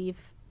to leave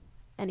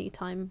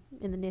anytime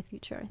in the near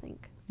future, I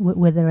think.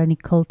 Were there any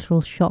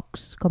cultural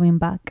shocks coming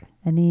back?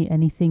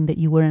 Anything that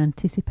you weren't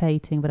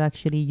anticipating, but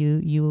actually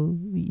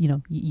you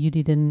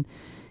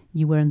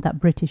weren't that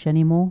British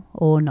anymore,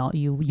 or not?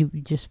 You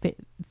just fit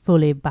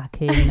fully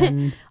back in.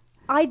 And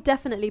I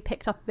definitely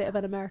picked up a bit of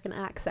an American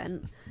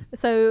accent.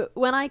 So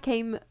when I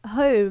came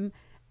home,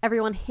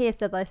 everyone here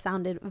said that I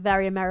sounded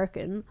very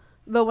American,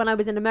 but when I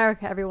was in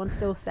America, everyone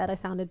still said I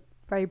sounded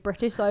very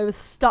British. So I was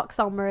stuck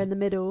somewhere in the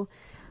middle.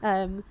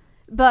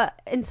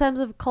 But in terms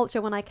of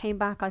culture, when I came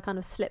back, I kind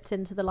of slipped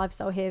into the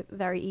lifestyle here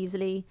very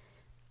easily.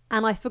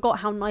 And I forgot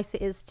how nice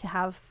it is to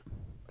have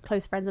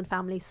close friends and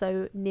family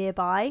so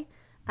nearby.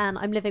 And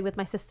I'm living with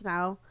my sister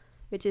now,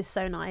 which is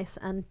so nice.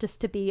 And just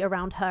to be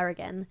around her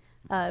again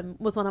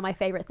was one of my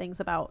favourite things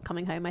about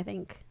coming home, I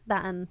think.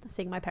 That and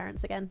seeing my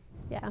parents again.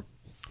 Yeah.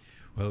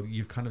 Well,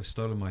 you've kind of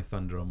stolen my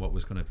thunder on what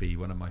was going to be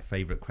one of my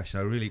favourite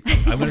questions.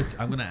 I'm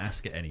going to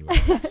ask it anyway.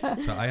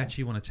 So I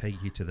actually want to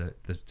take you to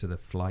the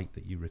flight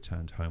that you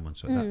returned home on.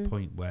 So at that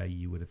point where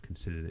you would have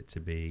considered it to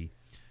be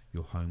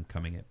your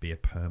homecoming, it be a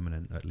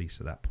permanent, at least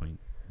at that point,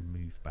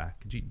 move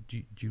back. Do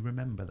you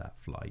remember that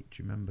flight?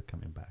 Do you remember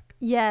coming back?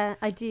 Yeah,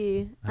 I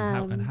do.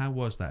 And how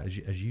was that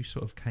as you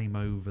sort of came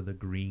over the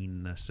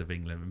greenness of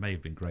England? It may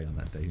have been grey on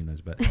that day, who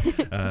knows? But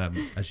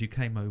as you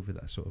came over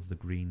that sort of the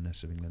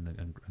greenness of England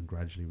and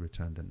gradually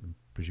returned and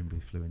presumably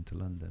flew into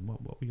London,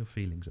 what were your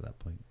feelings at that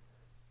point?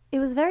 It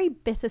was very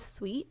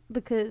bittersweet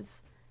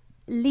because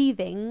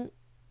leaving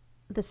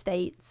the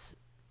States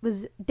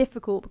was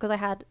difficult because I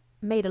had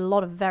made a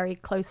lot of very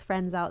close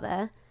friends out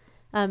there.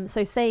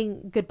 So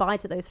saying goodbye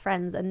to those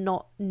friends and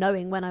not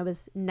knowing when I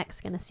was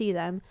next going to see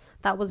them,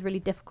 that was really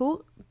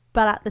difficult.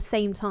 But at the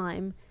same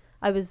time,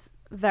 I was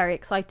very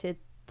excited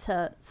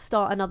to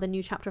start another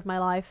new chapter of my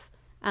life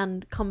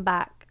and come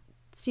back,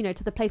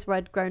 to the place where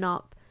I'd grown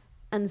up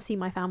and see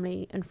my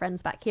family and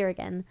friends back here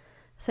again.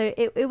 So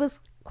it was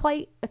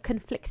quite a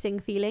conflicting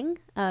feeling,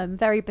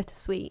 very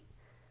bittersweet,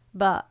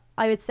 but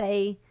I would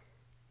say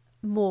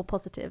more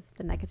positive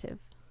than negative.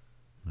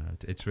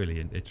 It's really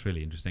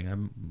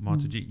interesting.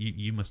 Marta,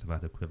 you must have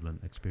had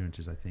equivalent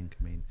experiences. I think.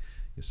 I mean,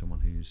 you're someone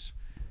who's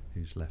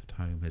left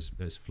home,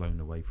 has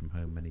flown away from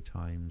home many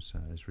times,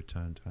 has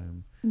returned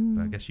home.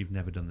 But I guess you've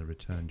never done the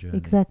return journey.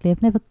 Exactly.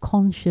 I've never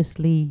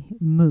consciously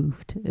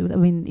moved. I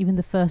mean, even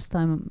the first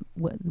time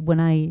when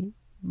I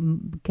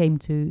came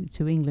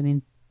to England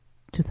in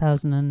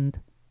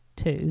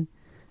 2002,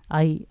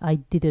 I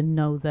didn't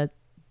know that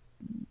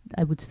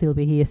I would still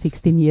be here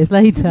 16 years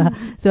later.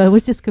 So I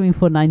was just coming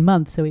for 9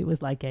 months. So it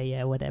was like,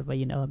 yeah, whatever,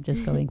 I'm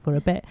just going for a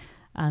bit.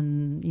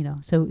 And,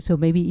 so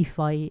maybe if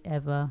I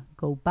ever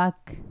go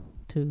back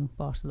to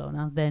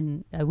Barcelona,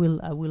 then I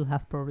will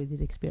have probably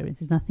these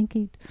experiences. And I think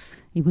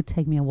it would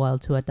take me a while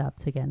to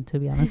adapt again, to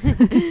be honest.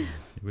 It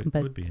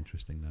would be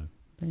interesting,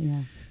 though.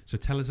 Yeah. So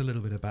tell us a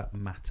little bit about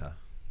Marta,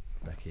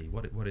 Becky.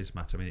 What is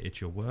Marta? I mean, it's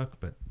your work,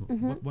 but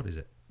what is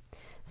it?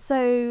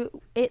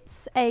 So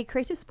it's a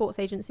creative sports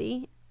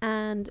agency,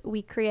 and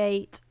we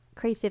create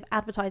creative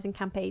advertising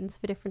campaigns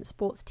for different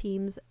sports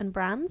teams and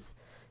brands.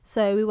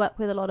 So we work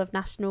with a lot of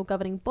national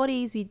governing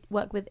bodies. We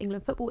work with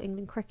England football,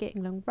 England cricket,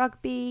 England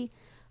rugby,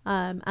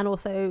 and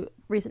also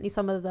recently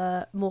some of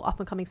the more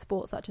up-and-coming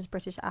sports such as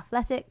British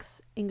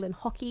athletics, England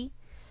hockey,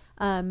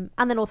 and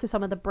then also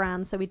some of the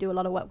brands. So we do a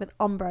lot of work with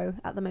Umbro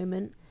at the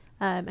moment,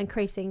 and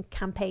creating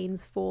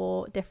campaigns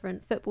for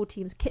different football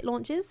teams' kit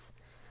launches.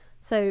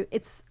 So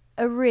it's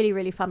a really,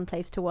 really fun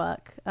place to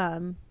work.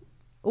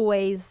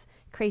 Always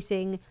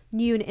creating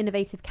new and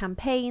innovative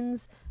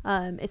campaigns.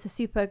 It's a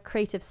super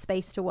creative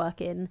space to work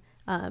in,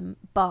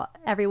 but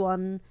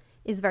everyone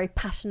is very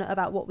passionate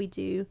about what we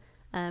do,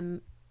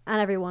 and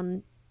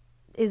everyone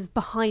is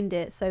behind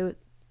it, so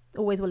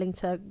always willing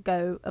to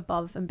go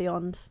above and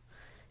beyond.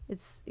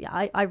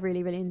 I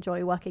really, really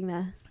enjoy working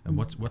there. And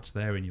what's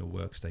there in your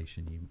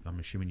workstation? I'm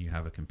assuming you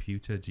have a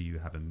computer. Do you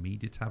have a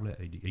media tablet?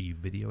 Are you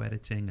video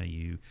editing? Are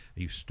you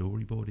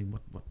storyboarding?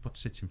 What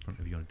sits in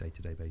front of you on a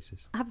day-to-day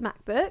basis? I have a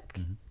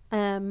MacBook,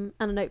 and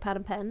a notepad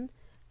and pen.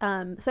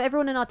 So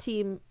everyone in our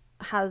team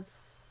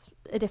has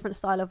a different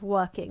style of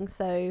working.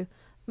 So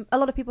a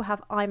lot of people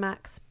have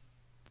iMacs,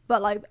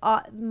 but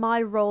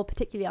my role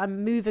particularly,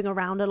 I'm moving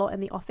around a lot in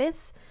the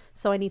office,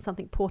 so I need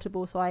something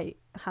portable. So I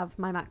have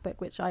my MacBook,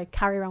 which I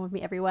carry around with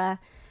me everywhere.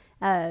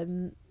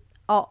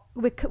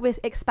 We're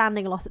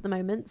expanding a lot at the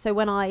moment. So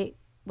when I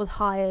was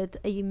hired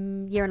a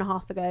year and a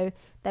half ago,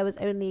 there was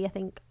only, I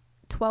think,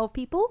 12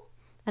 people,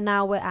 and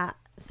now we're at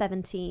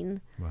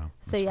 17. Wow.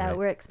 So yeah, great.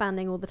 We're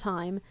expanding all the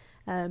time.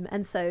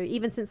 And so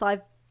even since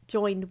I've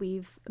joined,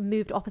 we've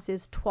moved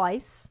offices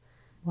twice.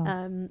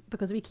 Wow.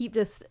 Because we keep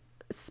just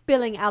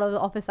spilling out of the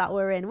office that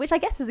we're in, which I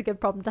guess is a good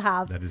problem to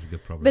have. That is a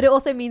good problem. But it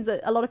also means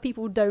that a lot of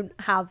people don't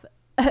have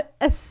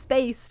a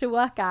space to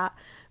work at,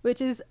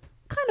 which is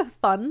kind of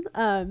fun.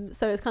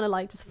 So it's kind of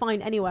like just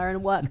find anywhere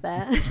and work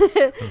there.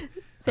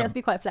 So you have to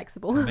be quite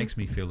flexible. It makes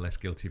me feel less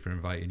guilty for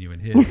inviting you in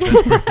here.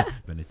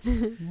 But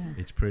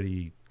it's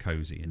pretty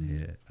cozy in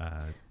here,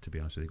 to be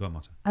honest with you. Go on,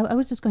 Marta. I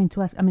was just going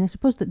to ask, I mean, I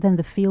suppose that then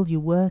the field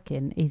you work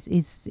in is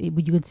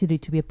would you consider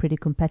it to be a pretty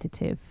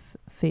competitive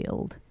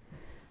field?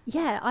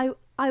 Yeah,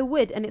 I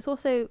would. And it's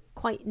also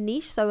quite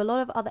niche. So a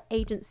lot of other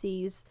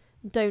agencies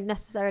don't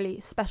necessarily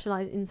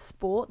specialize in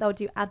sport. They'll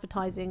do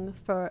advertising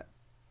for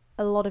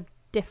a lot of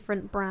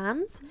different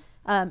brands,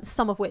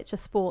 some of which are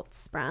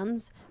sports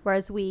brands,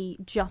 whereas we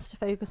just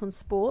focus on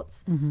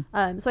sports.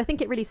 So I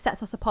think it really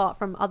sets us apart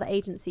from other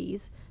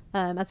agencies,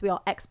 as we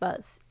are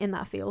experts in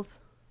that field.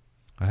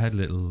 I had a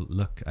little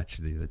look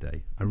actually the other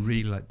day. I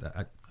really like that.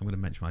 I'm going to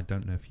mention, I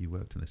don't know if you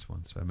worked on this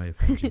one, so I may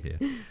offend you here.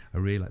 I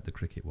really like the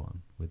cricket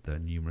one with the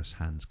numerous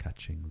hands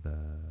catching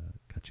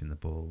the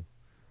ball.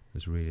 It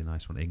was a really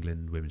nice one.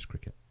 England women's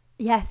cricket.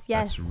 Yes.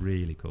 That's a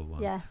really cool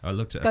one. Yes. I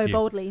looked at Go a few.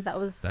 Boldly.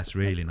 That's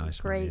really nice.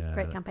 Great, one. Yeah,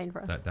 great campaign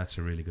for us. That's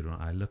a really good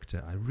one. I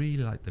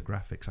really liked the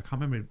graphics. I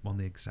can't remember it on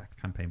the exact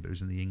campaign, but it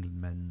was in the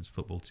England men's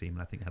football team,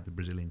 and I think it had the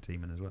Brazilian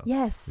team in as well.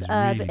 Yes, It was really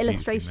the beautifully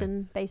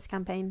illustration-based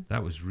campaign.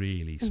 That was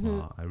really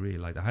smart. I really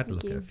liked it. I had to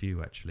Thank look you. at a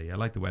few, actually. I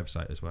like the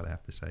website as well, I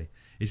have to say.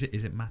 Is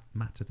it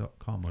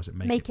matter.com or is it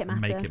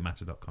makeitmatter.com?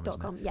 makeitmatter.com,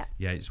 isn't it? Yeah.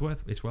 Yeah, it's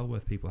well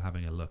worth people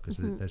having a look, because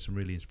there's some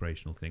really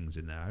inspirational things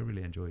in there. I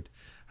really enjoyed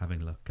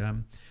having a look.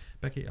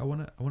 Becky, I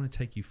want to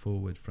take you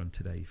forward from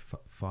today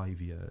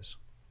 5 years,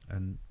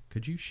 and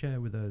could you share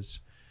with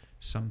us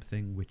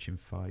something which in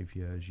 5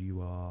 years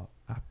you are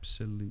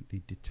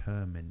absolutely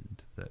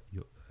determined that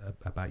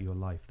about your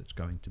life that's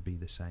going to be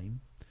the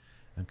same?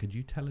 And could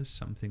you tell us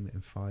something that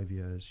in 5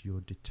 years you're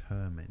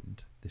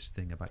determined this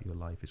thing about your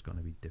life is going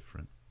to be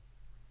different?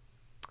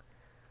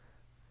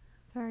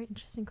 Very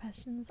interesting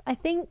questions. I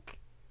think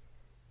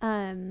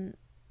one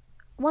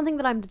thing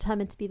that I'm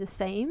determined to be the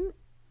same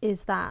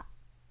is that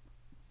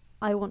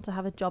I want to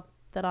have a job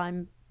that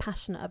I'm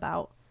passionate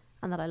about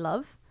and that I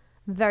love.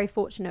 I'm very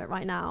fortunate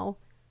right now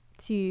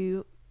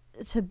to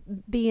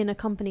be in a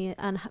company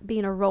and be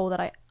in a role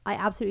that I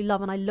absolutely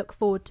love, and I look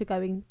forward to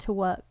going to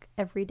work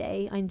every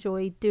day. I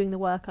enjoy doing the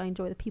work. I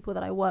enjoy the people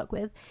that I work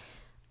with.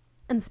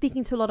 And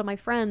speaking to a lot of my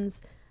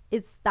friends,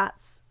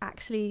 that's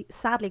actually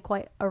sadly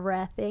quite a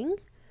rare thing.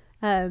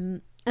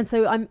 And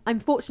so I'm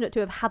fortunate to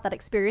have had that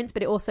experience,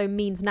 but it also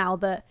means now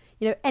that,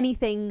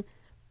 anything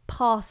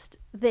past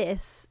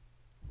this,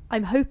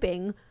 I'm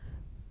hoping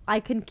I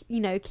can,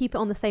 keep it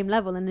on the same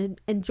level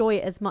and enjoy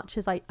it as much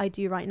as I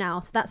do right now.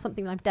 So that's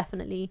something that I'm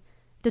definitely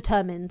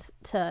determined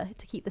to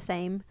keep the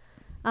same.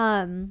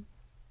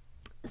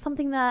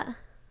 Something that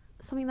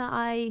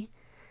I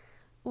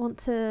want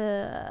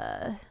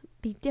to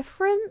be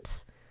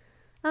different.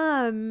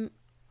 I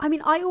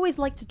always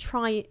like to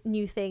try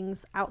new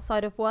things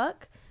outside of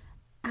work.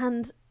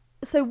 And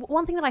so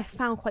one thing that I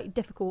found quite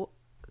difficult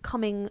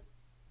coming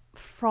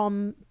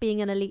from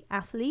being an elite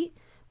athlete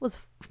was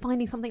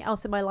finding something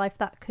else in my life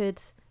that could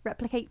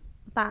replicate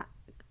that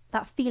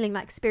feeling,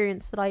 that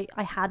experience that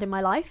I had in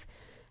my life.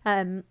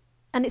 And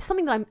it's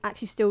something that I'm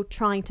actually still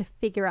trying to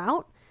figure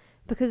out,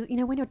 because,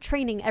 when you're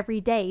training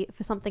every day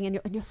for something and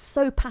you're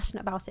so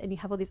passionate about it and you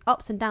have all these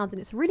ups and downs and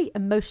it's a really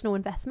emotional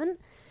investment,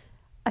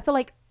 I feel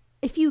like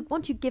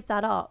once you give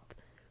that up,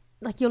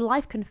 like, your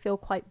life can feel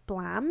quite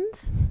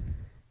bland.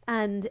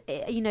 And,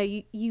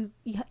 you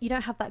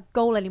don't have that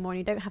goal anymore, and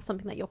you don't have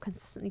something that you're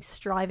consistently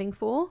striving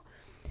for.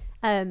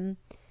 And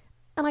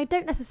I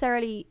don't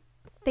necessarily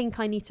think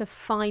I need to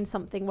find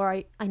something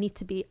where I need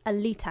to be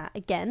elite at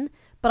again,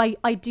 but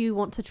I do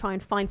want to try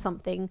and find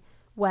something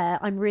where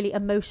I'm really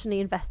emotionally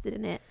invested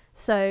in it.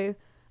 So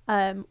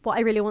what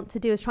I really want to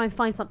do is try and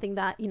find something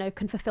that,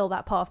 can fulfill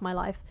that part of my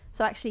life.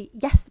 So actually,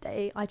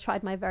 yesterday, I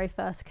tried my very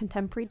first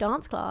contemporary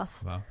dance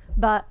class. Wow.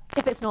 But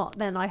if it's not,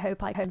 then I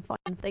hope I can find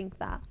something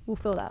that will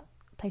fill that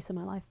place in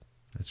my life.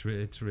 It's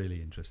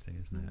really interesting,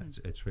 isn't it?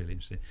 It's really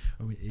interesting.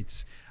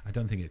 I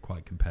don't think it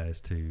quite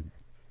compares to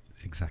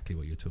exactly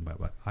what you're talking about,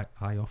 but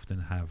I often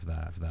have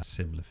that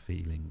similar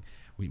feeling.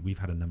 We've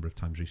had a number of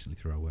times recently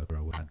through our work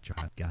where we had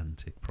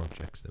gigantic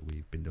projects that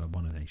we've been doing.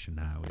 One Nation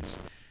now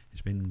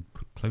it's been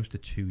close to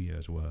 2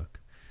 years' work,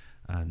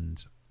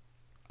 and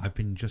I've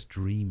been just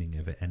dreaming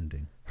of it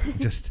ending.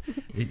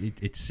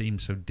 It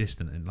seemed so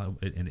distant, and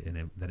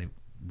then it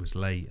was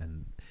late,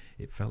 and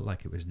it felt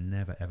like it was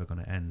never ever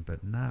going to end.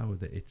 But now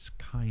that it's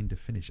kind of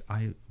finished,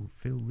 I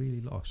feel really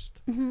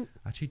lost. I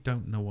actually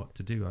don't know what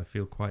to do. I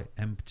feel quite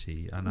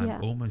empty, and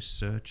I'm almost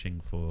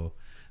searching for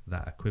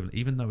that equivalent.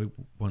 Even though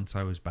once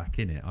I was back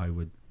in it, I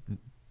would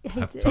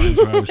have times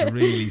where I was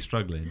really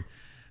struggling.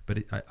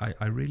 But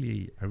I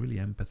really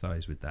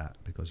empathise with that,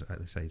 because, as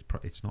I say,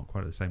 it's not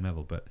quite at the same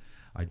level, but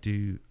I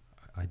do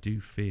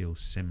feel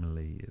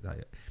similarly.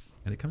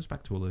 And it comes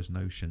back to all those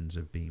notions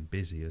of being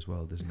busy as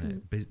well, doesn't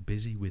it?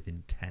 Busy with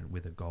intent,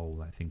 with a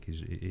goal, I think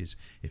is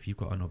if you've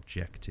got an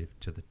objective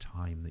to the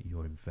time that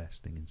you're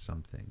investing in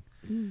something.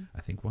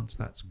 I think once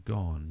that's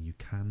gone, you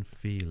can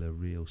feel a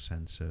real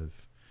sense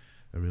of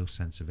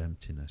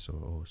emptiness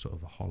or sort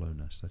of a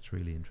hollowness. That's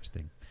really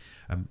interesting.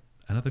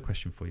 Another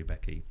question for you,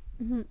 Becky.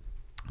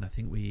 And I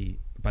think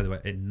by the way,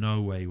 in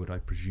no way would I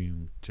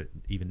presume to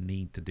even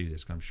need to do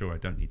this, 'cause I'm sure I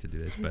don't need to do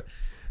this, but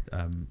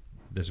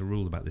there's a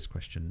rule about this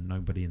question.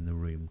 Nobody in the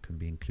room can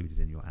be included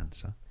in your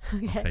answer.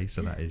 Okay,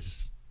 so that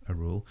is a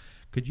rule.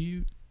 Could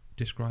you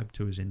describe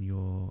to us, in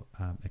your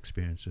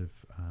experience of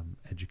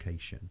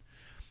education,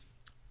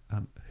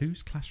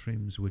 whose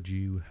classrooms would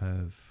you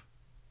have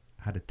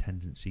had a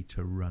tendency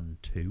to run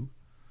to,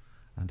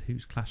 and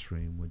whose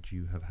classroom would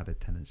you have had a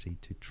tendency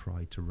to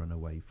try to run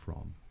away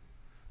from?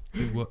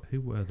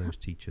 Who were those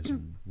teachers,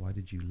 and why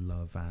did you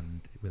love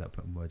and, without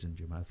putting words into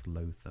your mouth,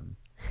 loathe them?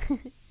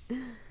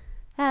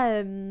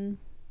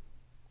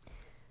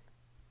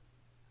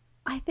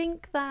 I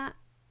think that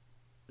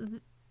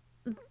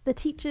the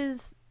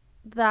teachers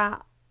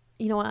that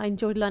I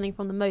enjoyed learning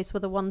from the most were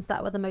the ones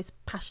that were the most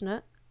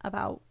passionate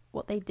about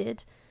what they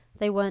did.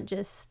 They weren't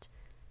just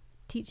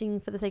teaching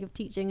for the sake of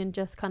teaching and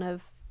just kind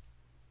of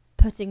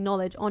putting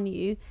knowledge on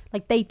you.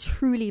 Like, they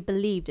truly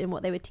believed in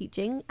what they were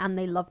teaching and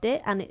they loved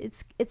it, and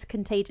it's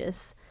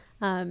contagious.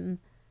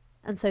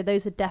 And so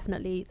those were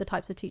definitely the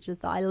types of teachers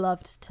that I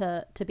loved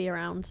to be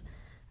around.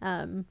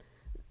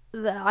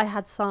 I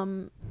had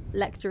some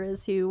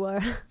lecturers who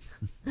were,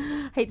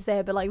 hate to say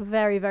it, but like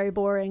very, very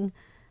boring.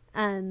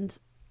 And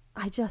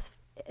it's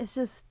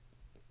just,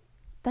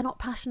 they're not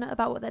passionate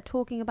about what they're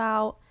talking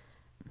about.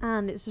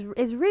 And it's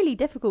really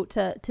difficult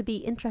to be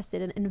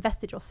interested and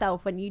invested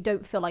yourself when you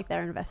don't feel like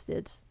they're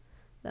invested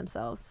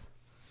themselves.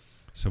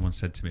 Someone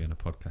said to me on a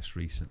podcast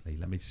recently,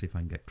 let me see if I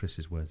can get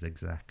Chris's words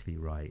exactly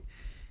right.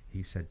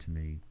 He said to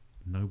me,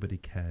 nobody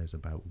cares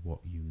about what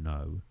you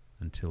know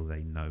until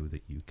they know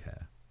that you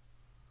care.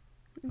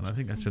 And I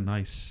think that's a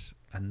nice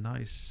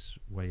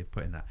way of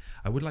putting that.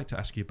 I would like to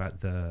ask you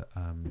about the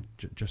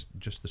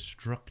just the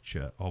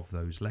structure of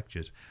those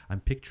lectures.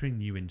 I'm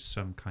picturing you in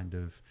some kind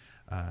of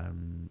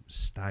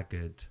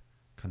staggered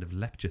kind of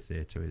lecture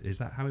theatre. Is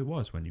that how it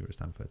was when you were at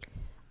Stanford?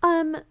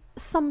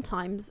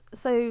 Sometimes.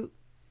 So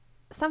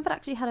Stanford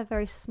actually had a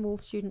very small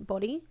student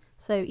body.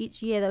 So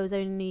each year there was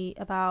only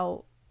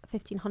about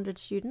 1,500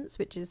 students,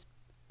 which is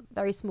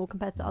very small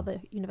compared to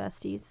other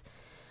universities.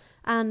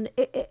 And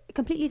it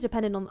completely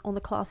depended on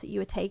the class that you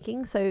were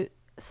taking. So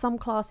some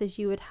classes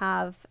you would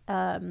have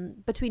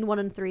between 1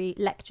 and 3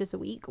 lectures a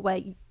week,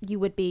 where you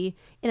would be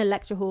in a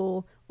lecture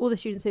hall, all the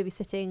students would be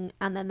sitting,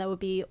 and then there would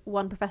be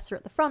one professor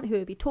at the front who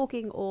would be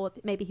talking, or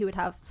maybe he would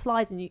have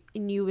slides and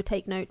you would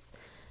take notes.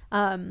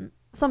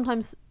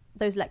 Sometimes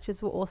those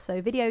lectures were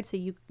also videoed, so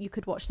you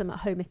could watch them at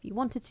home if you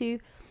wanted to.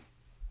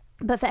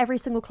 But for every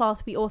single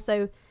class, we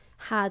also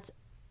had,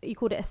 you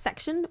called it a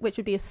section, which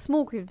would be a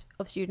small group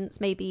of students,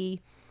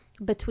 maybe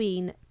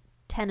between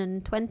 10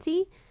 and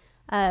 20,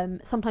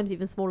 sometimes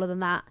even smaller than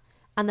that.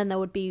 And then there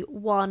would be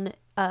one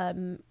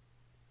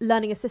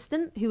learning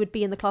assistant who would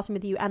be in the classroom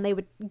with you, and they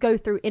would go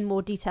through in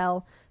more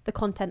detail the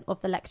content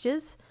of the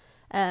lectures.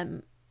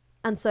 And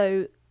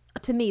so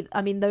to me,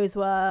 I mean, those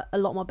were a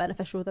lot more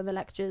beneficial than the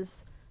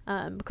lectures,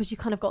 because you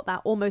kind of got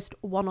that almost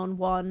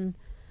one-on-one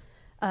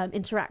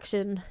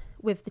interaction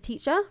with the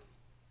teacher.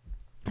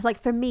 It's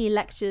like, for me,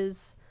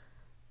 lectures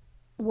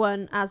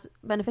weren't as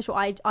beneficial.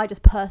 I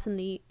just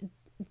personally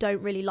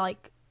don't really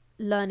like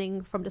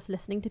learning from just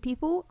listening to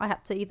people. I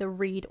have to either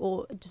read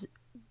or just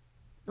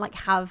like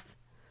have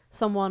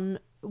someone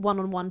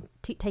one-on-one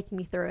taking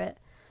me through it.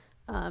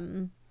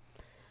 And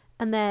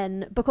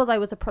then because I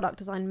was a product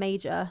design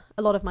major,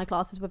 a lot of my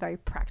classes were very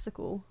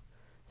practical.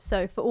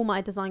 So for all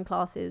my design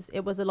classes,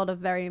 it was a lot of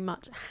very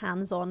much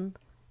hands-on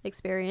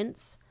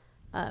experience,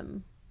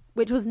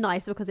 which was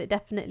nice because it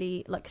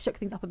definitely like shook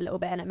things up a little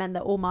bit, and it meant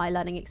that all my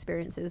learning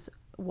experiences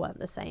weren't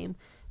the same,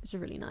 which is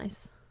really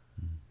nice.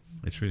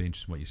 It's really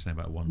interesting what you're saying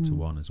about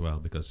one-to-one as well,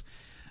 because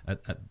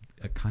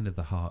at kind of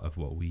the heart of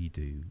what we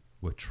do,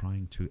 we're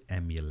trying to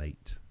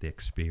emulate the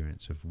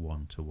experience of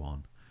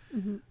one-to-one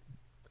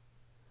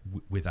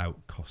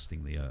without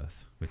costing the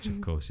earth, which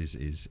of course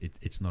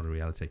it's not a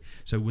reality.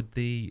 So would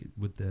the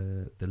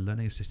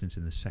learning assistants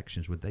in the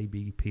sections, would they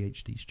be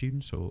PhD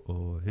students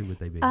or who would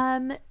they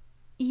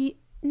be?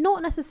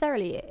 Not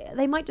necessarily.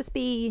 They might just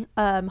be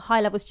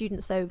high-level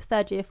students, so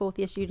third year, fourth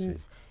year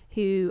students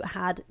who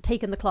had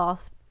taken the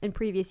class in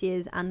previous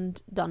years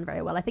and done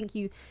very well. I think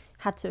you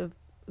had to have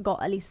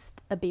got at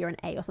least a B or an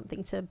A or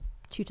something to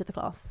tutor the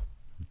class.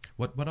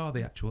 What are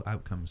the actual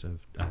outcomes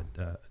of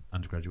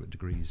undergraduate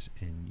degrees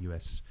in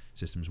US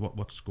systems?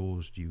 What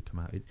scores do you come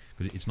out?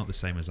 Because it's not the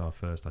same as our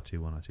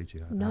 2-1, our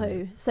 2-2.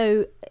 No.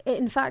 So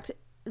in fact,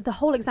 the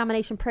whole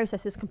examination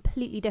process is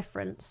completely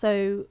different.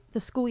 So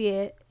the school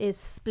year is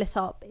split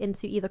up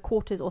into either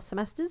quarters or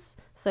semesters.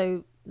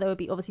 So there would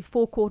be obviously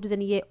 4 quarters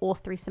in a year or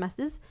 3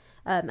 semesters.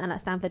 And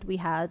at Stanford, we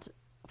had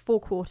 4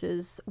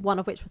 quarters, one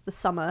of which was the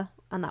summer,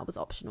 and that was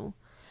optional.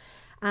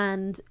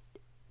 And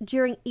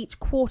during each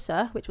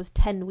quarter, which was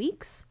 10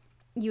 weeks,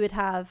 you would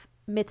have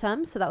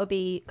midterms. So that would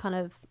be kind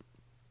of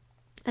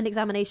an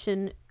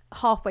examination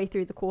halfway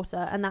through the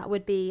quarter. And that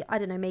would be, I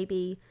don't know,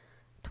 maybe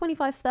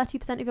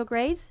 25-30% of your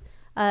grade.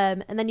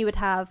 And then you would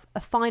have a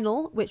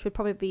final, which would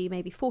probably be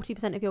maybe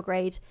 40% of your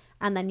grade.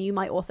 And then you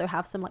might also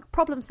have some like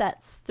problem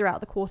sets throughout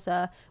the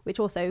quarter, which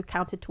also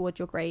counted towards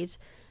your grade.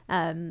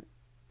 And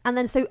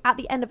then so at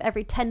the end of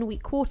every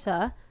 10-week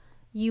quarter,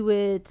 you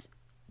would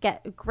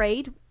get a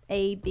grade,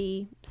 A,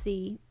 B,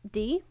 C,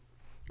 D.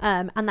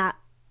 And that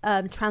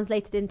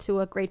translated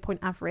into a grade point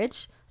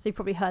average. So you've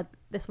probably heard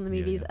this from the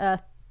movies,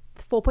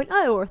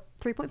 4.0 or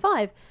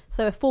 3.5.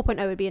 So a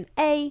 4.0 would be an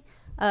A,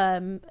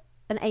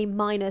 an A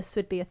minus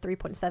would be a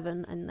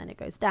 3.7, and then it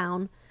goes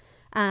down.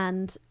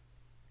 And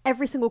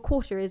every single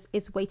quarter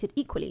is weighted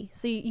equally.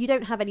 So you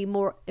don't have any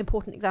more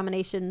important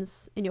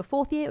examinations in your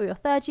 4th year or your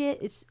 3rd year.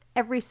 It's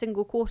every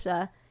single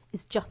quarter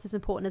is just as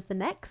important as the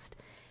next.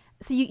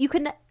 So you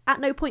can, at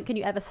no point can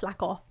you ever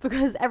slack off,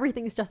 because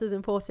everything is just as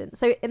important.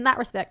 So in that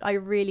respect, I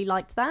really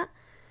liked that.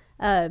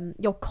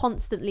 You're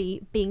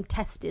constantly being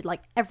tested,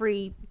 like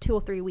every 2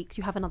 or 3 weeks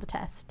you have another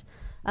test.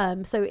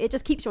 So it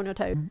just keeps you on your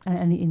toes.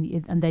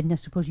 And then I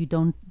suppose you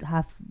don't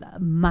have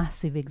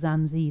massive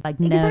exams either, like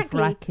Exactly.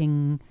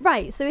 nerve-wracking.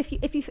 Right. So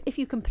if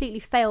you completely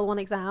fail one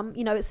exam,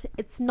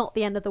 it's not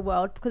the end of the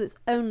world, because it's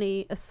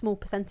only a small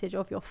percentage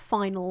of your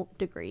final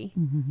degree.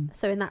 Mm-hmm.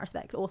 So in that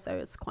respect, also,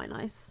 it's quite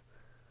nice.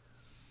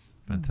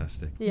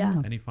 Fantastic.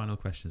 Yeah. Any final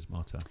questions,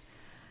 Marta?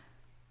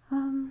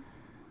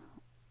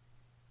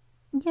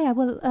 Yeah,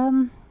 well,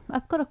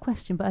 I've got a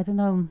question, but I don't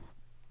know.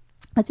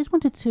 I just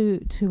wanted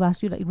to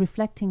ask you, like,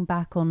 reflecting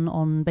back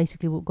on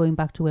basically going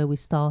back to where we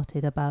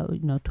started about,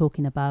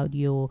 talking about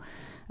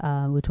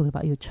we're talking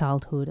about your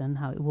childhood and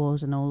how it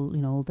was and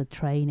all the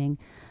training.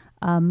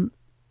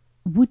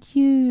 Would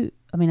you,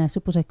 I mean, I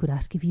suppose I could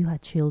ask if you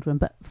had children,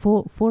 but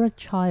for a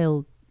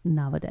child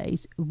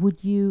nowadays,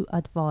 would you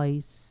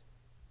advise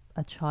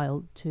a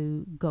child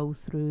to go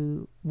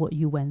through what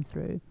you went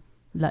through?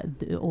 Like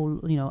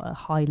a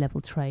high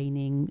level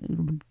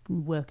training,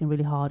 working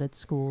really hard at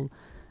school,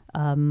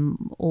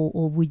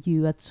 or would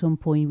you at some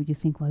point would you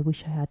think, well, I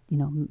wish I had,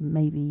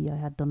 maybe I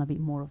had done a bit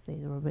more of this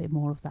or a bit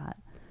more of that?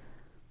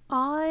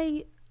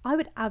 I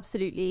would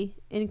absolutely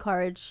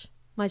encourage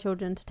my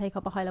children to take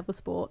up a high level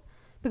sport,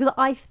 because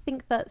I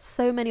think that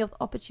so many of the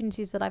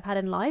opportunities that I've had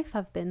in life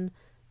have been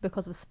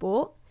because of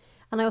sport.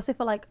 And I also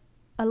feel like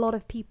a lot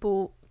of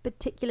people,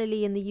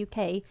 particularly in the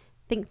UK,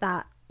 think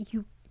that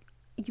you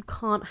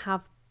can't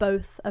have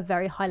both a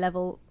very high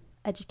level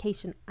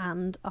education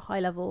and a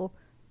high level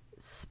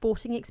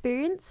sporting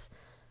experience,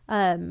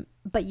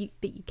 but you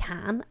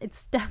can.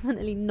 It's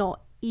definitely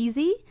not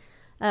easy,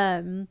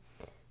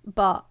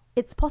 but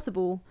it's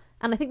possible.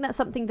 And I think that's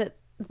something that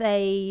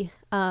they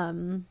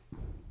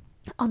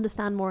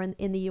understand more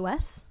in the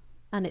US,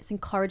 and it's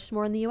encouraged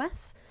more in the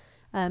US,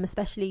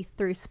 especially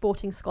through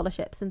sporting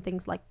scholarships and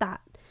things like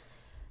that.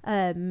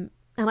 And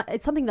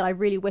it's something that I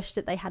really wish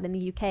that they had in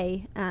the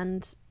UK,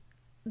 and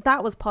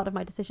that was part of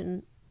my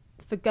decision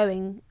for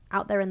going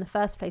out there in the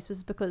first place,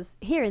 was because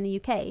here in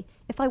the UK,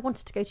 if I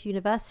wanted to go to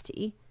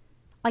university,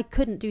 I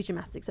couldn't do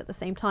gymnastics at the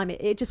same time.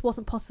 It just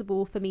wasn't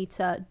possible for me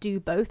to do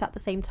both at the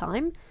same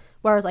time,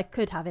 whereas I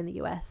could have in the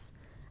US.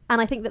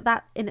 And I think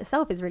that in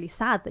itself is really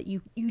sad, that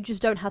you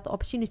just don't have the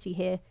opportunity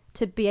here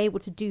to be able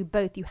to do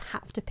both. You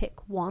have to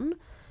pick one.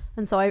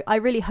 And so I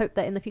really hope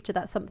that in the future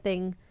that's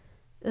something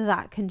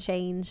that can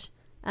change.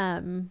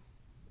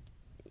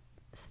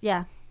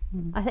 Yeah.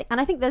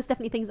 I think there's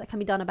definitely things that can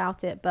be done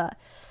about it, but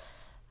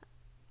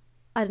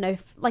I don't know.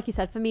 Like you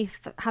said, for me,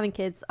 having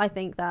kids, I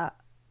think that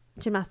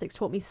gymnastics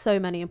taught me so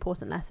many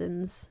important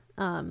lessons,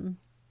 and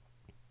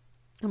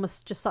was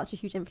just such a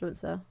huge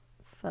influencer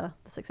for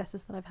the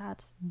successes that I've had.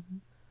 Mm-hmm.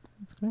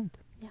 That's great.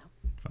 Yeah.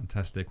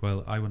 Fantastic.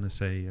 Well, I want to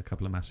say a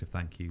couple of massive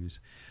thank yous.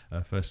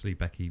 Firstly,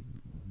 Becky,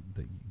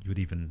 that you would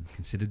even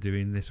consider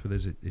doing this with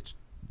us. It's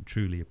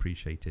truly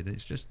appreciated.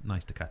 It's just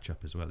nice to catch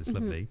up as well. It's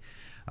lovely.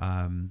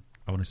 I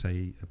want to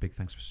say a big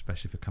thanks,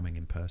 especially for coming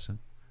in person.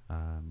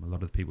 A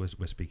lot of the people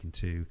we're speaking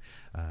to,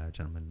 a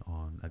gentleman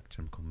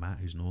called Matt,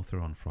 who's an author,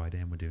 on Friday,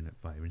 and we're doing it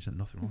via internet.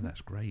 Nothing wrong with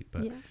that's great,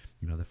 but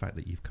the fact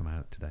that you've come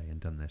out today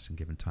and done this and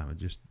given time, I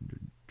just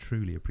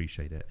truly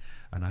appreciate it.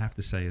 And I have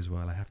to say as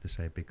well,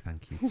 a big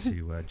thank you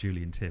to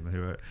Julie and Tim,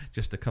 who are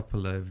just a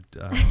couple of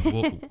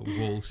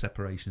wall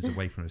separations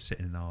away from us,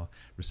 sitting in our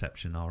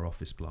reception, our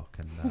office block,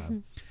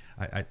 and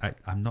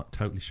I'm not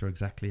totally sure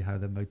exactly how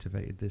they're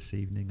motivated this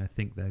evening. I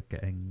think they're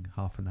getting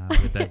half an hour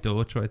with their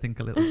daughter, I think,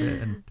 a little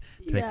bit, and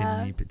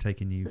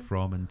taking you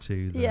from and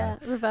to the...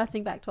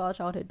 reverting back to our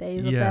childhood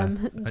days of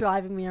them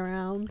driving me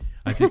around.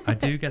 I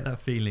do get that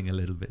feeling a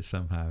little bit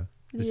somehow.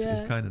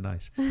 It's kind of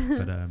nice.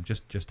 But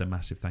just a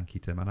massive thank you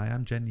to them. And I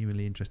am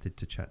genuinely interested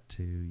to chat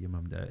to your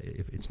mum,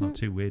 if it's not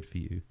too weird for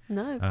you.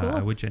 No, of course.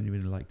 I would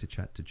genuinely like to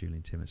chat to Julie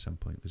and Tim at some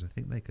point, because I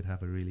think they could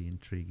have a really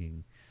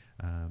intriguing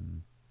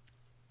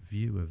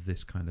view of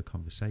this kind of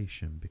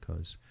conversation,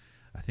 because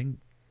I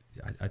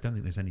don't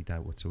think there's any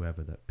doubt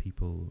whatsoever that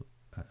people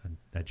and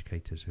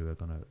educators who are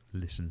going to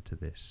listen to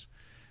this,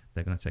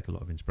 they're going to take a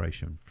lot of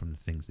inspiration from the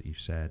things that you've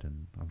said.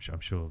 And I'm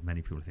sure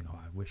many people think,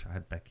 I wish I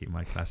had Becky in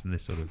my class and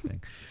this sort of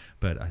thing.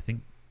 But I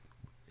think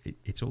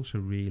it's also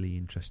really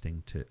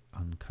interesting to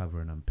uncover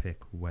and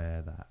unpick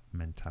where that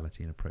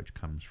mentality and approach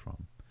comes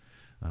from.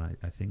 And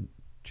I think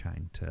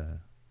chatting to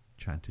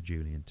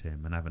Julie and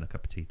Tim and having a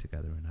cup of tea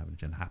together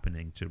and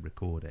happening to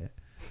record it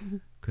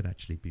could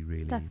actually be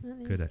really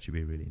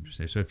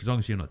interesting. So as long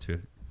as you're not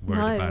too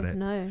worried about it.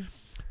 No.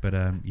 But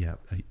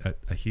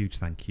a huge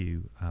thank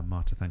you,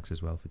 Marta. Thanks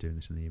as well for doing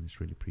this in the evening.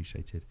 It's really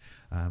appreciated.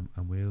 And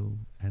we'll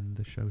end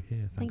the show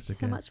here. Thanks again.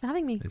 Thank you so much for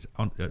having me.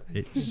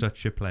 It's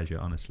such a pleasure.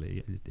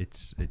 Honestly,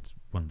 it's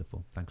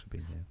wonderful. Thanks for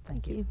being here.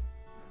 Thank you.